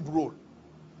leadership role.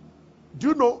 Do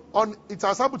you know, it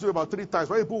has happened to me about 3 times.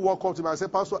 When people walk up to me and say,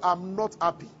 Pastor, I'm not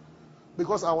happy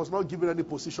because I was not given any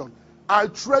position. I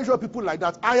treasure people like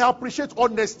that. I appreciate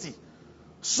honesty.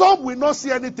 Some will not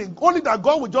see anything. Only that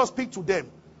God will just speak to them.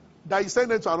 That He sent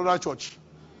them to another church.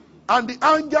 And the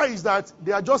anger is that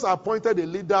they are just appointed a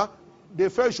leader. They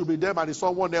felt it should be them and it's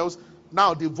someone else.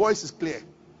 Now the voice is clear.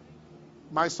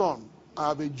 My son, I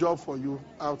have a job for you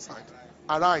outside.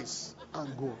 Arise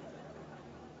and go.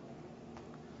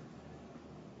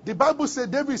 The Bible said,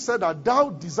 David said that thou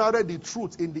desired the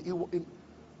truth in the evil.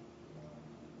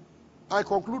 I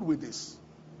conclude with this.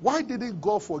 Why didn't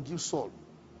God forgive Saul?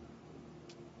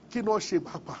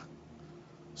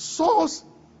 Saul's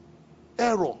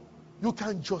error, you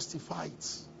can justify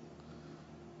it.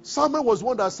 Samuel was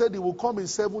one that said he will come in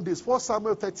 7 days. 1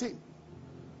 Samuel 13.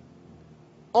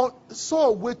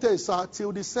 Saul waited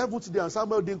till the 7th day and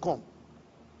Samuel didn't come.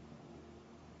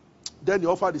 Then he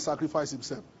offered the sacrifice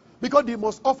himself. Because he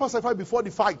must offer sacrifice before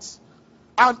the fight.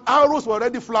 And arrows were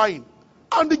already flying.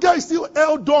 And the guy still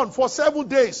held on for 7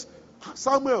 days.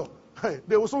 Samuel,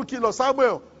 they will soon kill us.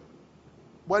 Samuel.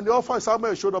 When the offer,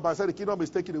 Samuel showed up and said, the kingdom is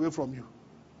taken away from you.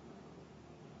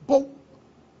 But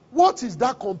what is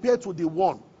that compared to the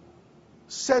one?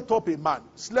 Set up a man,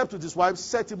 slept with his wife,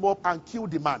 set him up and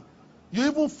killed the man. You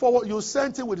even you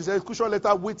sent him with his execution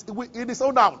letter in his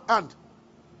own hand.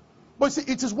 But see,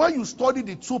 it is when you study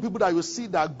the 2 people that you see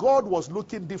that God was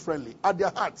looking differently at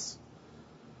their hearts.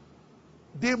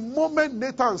 The moment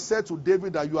Nathan said to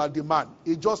David that you are the man,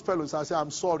 he just fell and said,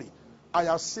 I'm sorry. I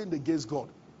have sinned against God.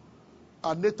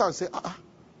 And Nathan said,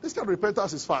 This kind of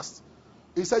repentance is fast.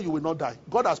 He said, you will not die.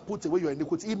 God has put away your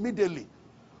iniquity immediately.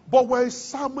 But when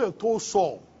Samuel told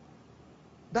Saul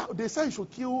that they said you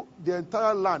should kill the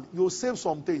entire land, you'll save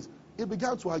some things, he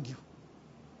began to argue.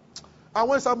 And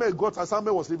when Samuel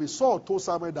was leaving, Saul told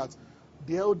Samuel that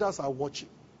the elders are watching.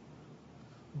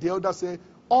 The elders say,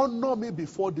 honor me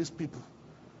before these people.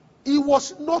 He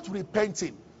was not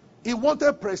repenting. He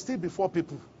wanted prestige before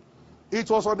people. It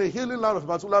was on the healing land of a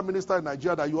particular minister in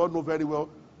Nigeria that you all know very well,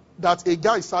 that a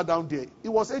guy sat down there. He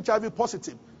was HIV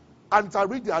positive. And it had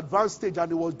reached the advanced stage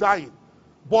and he was dying.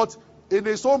 But in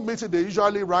his own meeting, they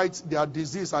usually write their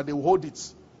disease and they hold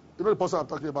it. You know the person I'm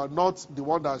talking about, not the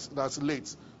one that's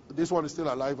late. This one is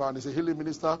still alive and he's a healing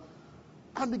minister.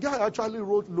 And the guy actually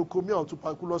wrote leukemia or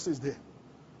tuberculosis there.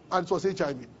 And it was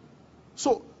HIV.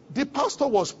 So the pastor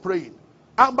was praying.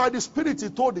 And by the Spirit, he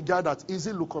told the guy that, is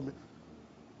it leukemia?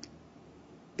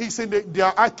 It's in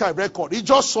their archive record. He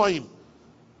just saw him.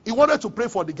 He wanted to pray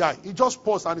for the guy. He just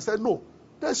paused and he said, no,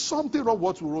 there's something wrong with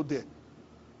what we wrote there.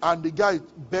 And the guy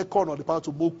beckoned on the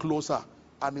pastor to move closer.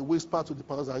 And he whispered to the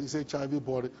pastor, he said, HIV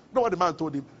body. You know what the man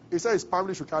told him? He said his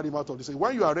family should carry him out of this. He said,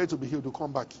 when you are ready to be healed, you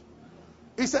come back.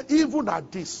 He said, even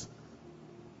at this,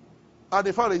 and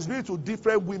the father is married to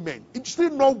different women, he's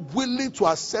still not willing to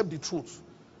accept the truth.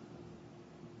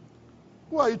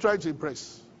 Who are you trying to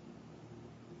impress?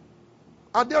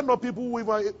 Are there not people who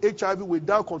have HIV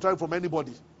without contract from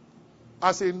anybody?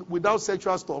 As in, without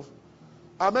sexual stuff?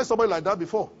 I met somebody like that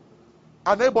before.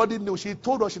 And everybody knew. She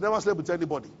told us she never slept with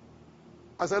anybody.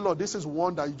 I said, Lord, this is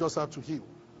one that you just have to heal.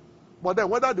 But then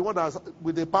whether the one that's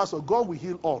with the pastor, God will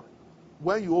heal all.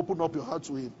 When you open up your heart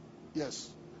to him,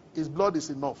 yes, his blood is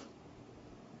enough.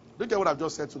 Look at what I've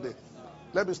just said today.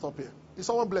 Let me stop here. Is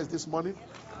someone blessed this morning?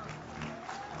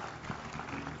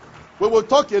 We will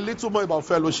talk a little more about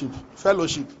fellowship.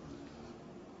 Fellowship.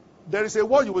 There is a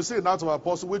word you will see in Acts of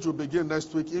Apostles, which will begin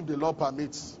next week if the Lord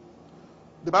permits.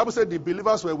 The Bible said the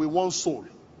believers were with one soul.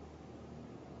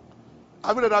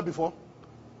 Have you read that before?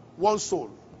 One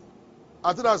soul.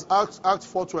 I think that's Acts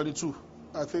 4:22.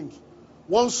 I think.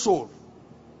 One soul.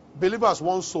 Believers,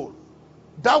 one soul.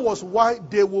 That was why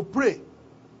they will pray.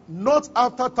 Not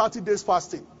after 30 days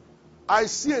fasting. I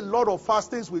see a lot of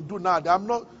fastings we do now. I'm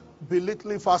not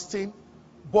belittling fasting,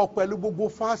 but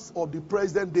Pelububu fast of the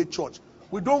present day church.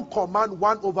 We don't command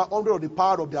 1/100 of the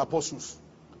power of the apostles.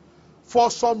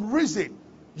 For some reason,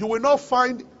 you will not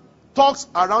find talks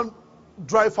around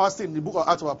dry fasting in the book of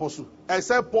Acts of Apostles,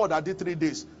 except Paul that did 3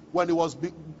 days when he was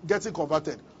getting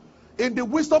converted. In the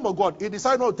wisdom of God, he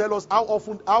decided not to tell us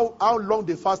how long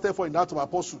they fasted for in Acts of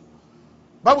Apostles.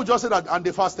 Bible just said that, and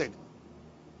they fasted.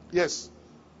 Yes.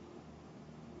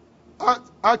 Acts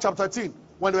chapter 13,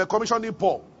 when they were commissioning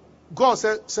Paul, God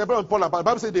said, separate Paul and Paul. The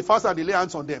Bible said they fasted and they lay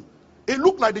hands on them. It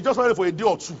looked like they just waited for a day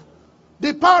or two.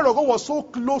 The power of God was so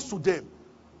close to them.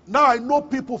 Now I know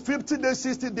people 50 days,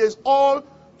 60 days, all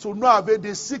to no avail.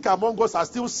 The sick among us are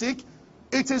still sick.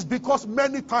 It is because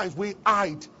many times we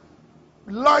hide.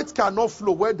 Light cannot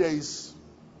flow where there is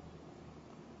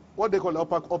what they call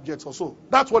opaque objects or so.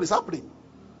 That's what is happening.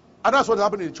 And that's what is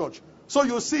happening in the church. So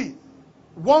you see,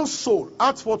 one soul,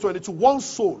 Acts 4:22, one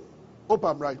soul. Hope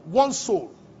I'm right. One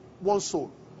soul. One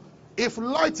soul. If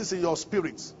light is in your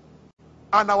spirit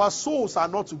and our souls are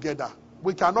not together,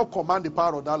 we cannot command the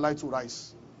power of that light to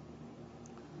rise.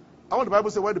 I want the Bible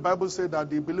to say, when the Bible said that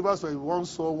the believers were one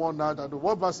soul, one heart, and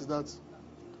what verse is that?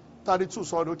 32,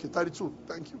 sorry, okay, 32,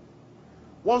 thank you.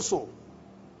 One soul.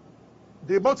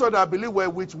 The motto that I believe were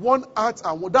with one heart,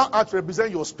 and that heart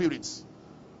represents your spirits.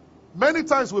 Many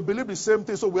times we believe the same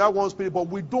thing, so we have one spirit, but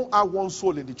we don't have one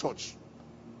soul in the church.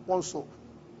 One soul.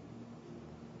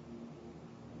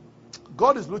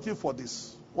 God is looking for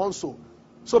this. One soul.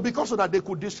 So because of that, they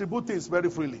could distribute things very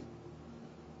freely.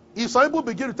 If some people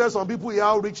begin to tell some people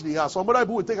how rich they are, some other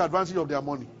people will take advantage of their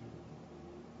money.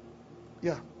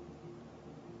 Yeah.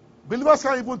 Believers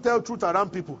can't even tell truth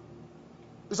around people.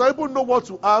 If some people know what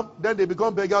to have, then they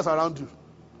become beggars around you.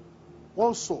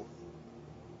 One soul.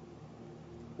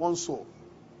 One soul.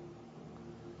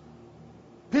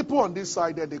 People on this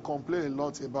side there, they complain a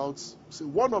lot about, see,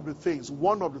 one of the things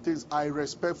I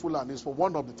respectful and is for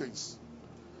one of the things.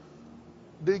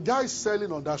 The guy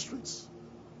selling on that street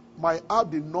might have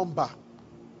the number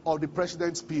of the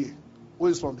president's PA who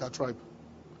is from their tribe.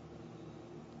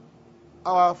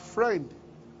 Our friend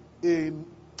in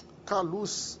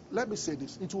Kalus, let me say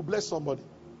this, it will bless somebody.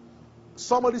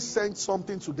 Somebody sent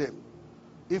something to them.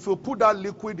 If you put that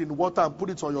liquid in water and put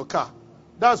it on your car,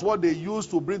 that's what they use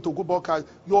to bring to good cars.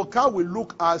 Your car will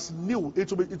look as new.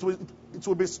 It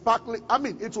will be sparkling. I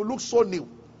mean, it will look so new.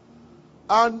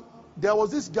 And there was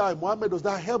this guy, Mohammed,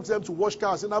 that helped them to wash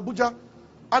cars in Abuja.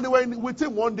 And they were with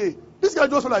him one day. This guy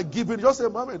just like giving, just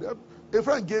said, Mohammed, a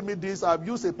friend gave me this, I've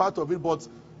used a part of it, but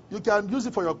you can use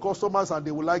it for your customers and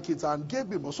they will like it, and gave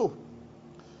him also.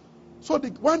 So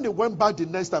when they went back the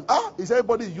next time, he said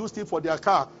everybody used it for their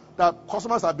car, that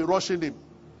customers have been rushing him.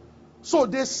 So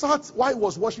they sat while he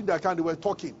was washing their car and they were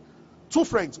talking. Two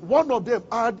friends, one of them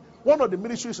had, one of the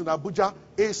ministries in Abuja,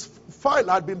 his file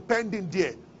had been pending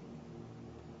there.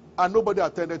 And nobody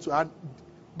attended to it. And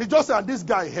they just said, and this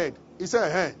guy heard. He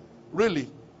said, hey, really?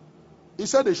 He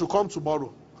said they should come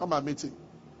tomorrow. Come and meet him.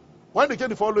 When they came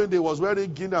the following day, he was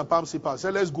wearing Guinea and palm slippers. He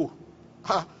said, let's go.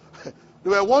 They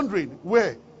were wondering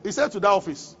where. He said to the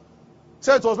office. He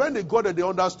said it was when they got there, they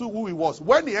understood who he was.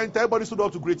 When he entered, everybody stood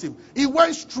up to greet him. He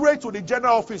went straight to the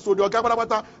general office, to the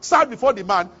Ogabalabata, sat before the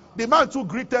man. The man too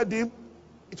greeted him.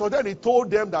 It was then he told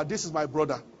them that this is my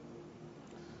brother.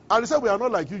 And he said, we are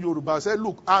not like you, Yoruba. He said,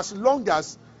 look, as long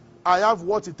as I have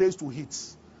what it takes to eat,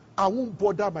 I won't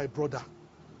bother my brother.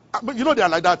 I mean, you know they are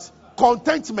like that.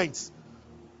 Contentment.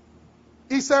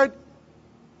 He said,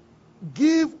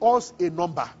 give us a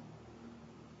number.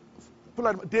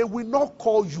 They will not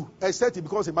call you, except it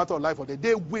becomes a matter of life or death.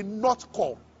 They will not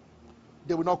call.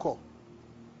 They will not call.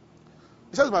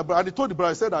 He says, my brother, and he told the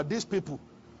brother, he said that these people,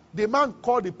 the man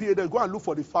called the PA, they go and look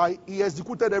for the file. He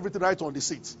executed everything right on the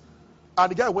seat. And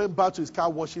the guy went back to his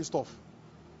car washing stuff.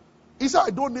 He said, I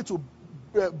don't need to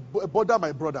bother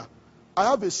my brother. I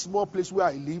have a small place where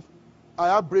I live. I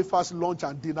have breakfast, lunch,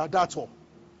 and dinner. That's all.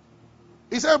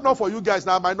 He said, if not for you guys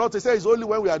now, I might not. He said, it's only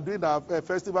when we are doing a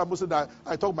festival, mostly that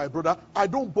I talk to my brother. I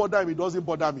don't bother him. He doesn't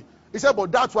bother me. He said, but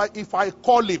that's why if I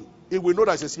call him, he will know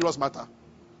that it's a serious matter.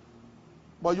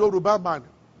 But Yoruba man,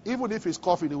 even if he's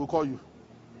coughing, he will call you.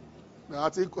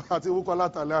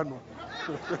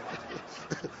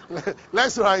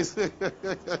 Let's rise.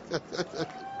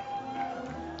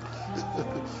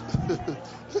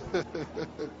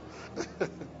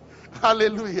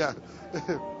 Hallelujah.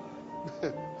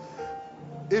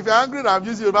 If you're angry, I'm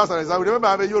using Yoruba as an example. Remember,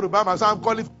 I'm a Yoruba man, so I'm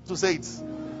calling to say it.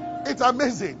 It's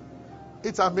amazing.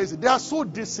 It's amazing. They are so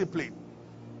disciplined.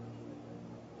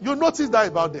 You notice that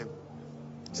about them.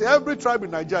 See, every tribe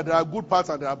in Nigeria, there are good parts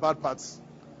and there are bad parts.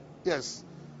 Yes.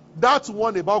 That's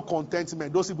one about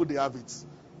contentment. Those people, they have it.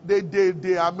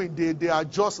 They are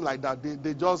just like that.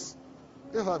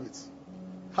 They have it.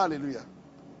 Hallelujah.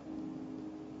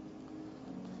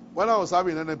 When I was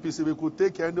having an NPC, we could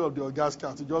take any of the gas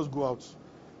cars to just go out.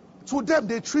 To them,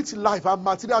 they treat life and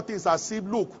material things as if,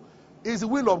 look, it's the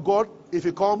will of God if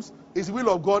it comes, it's the will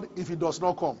of God if it does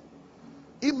not come.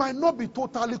 It might not be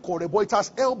totally correct, but it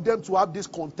has helped them to have this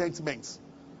contentment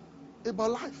about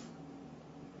life.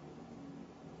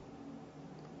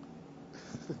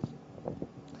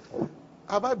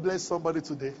 Have I blessed somebody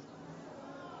today?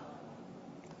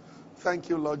 Thank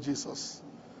you, Lord Jesus.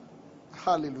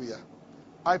 Hallelujah.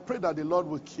 I pray that the Lord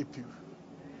will keep you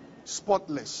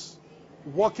spotless,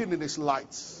 walking in His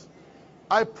light.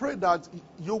 I pray that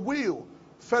you will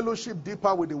fellowship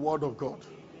deeper with the Word of God.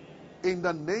 In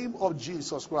the name of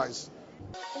Jesus Christ.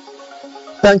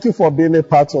 Thank you for being a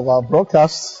part of our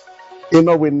broadcast. You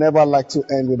know, we never like to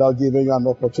end without giving you an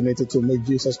opportunity to make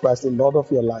Jesus Christ the Lord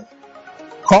of your life.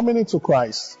 Coming into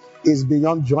Christ is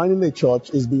beyond joining a church,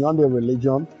 is beyond a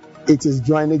religion. It is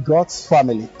joining God's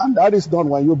family. And that is done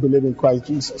when you believe in Christ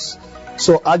Jesus.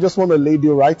 So I just want to lead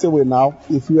you right away now.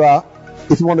 If you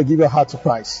want to give your heart to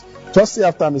Christ, just say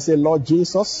after me, say, Lord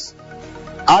Jesus,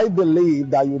 I believe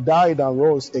that you died and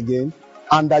rose again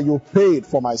and that you paid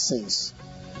for my sins.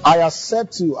 I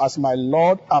accept you as my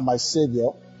Lord and my Savior,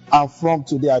 and from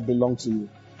today I belong to you.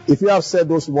 If you have said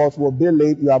those words, will be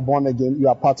late, you are born again, you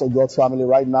are part of God's family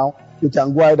right now. You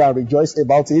can go ahead and rejoice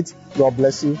about it. God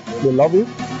bless you. We love you.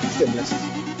 Stay blessed.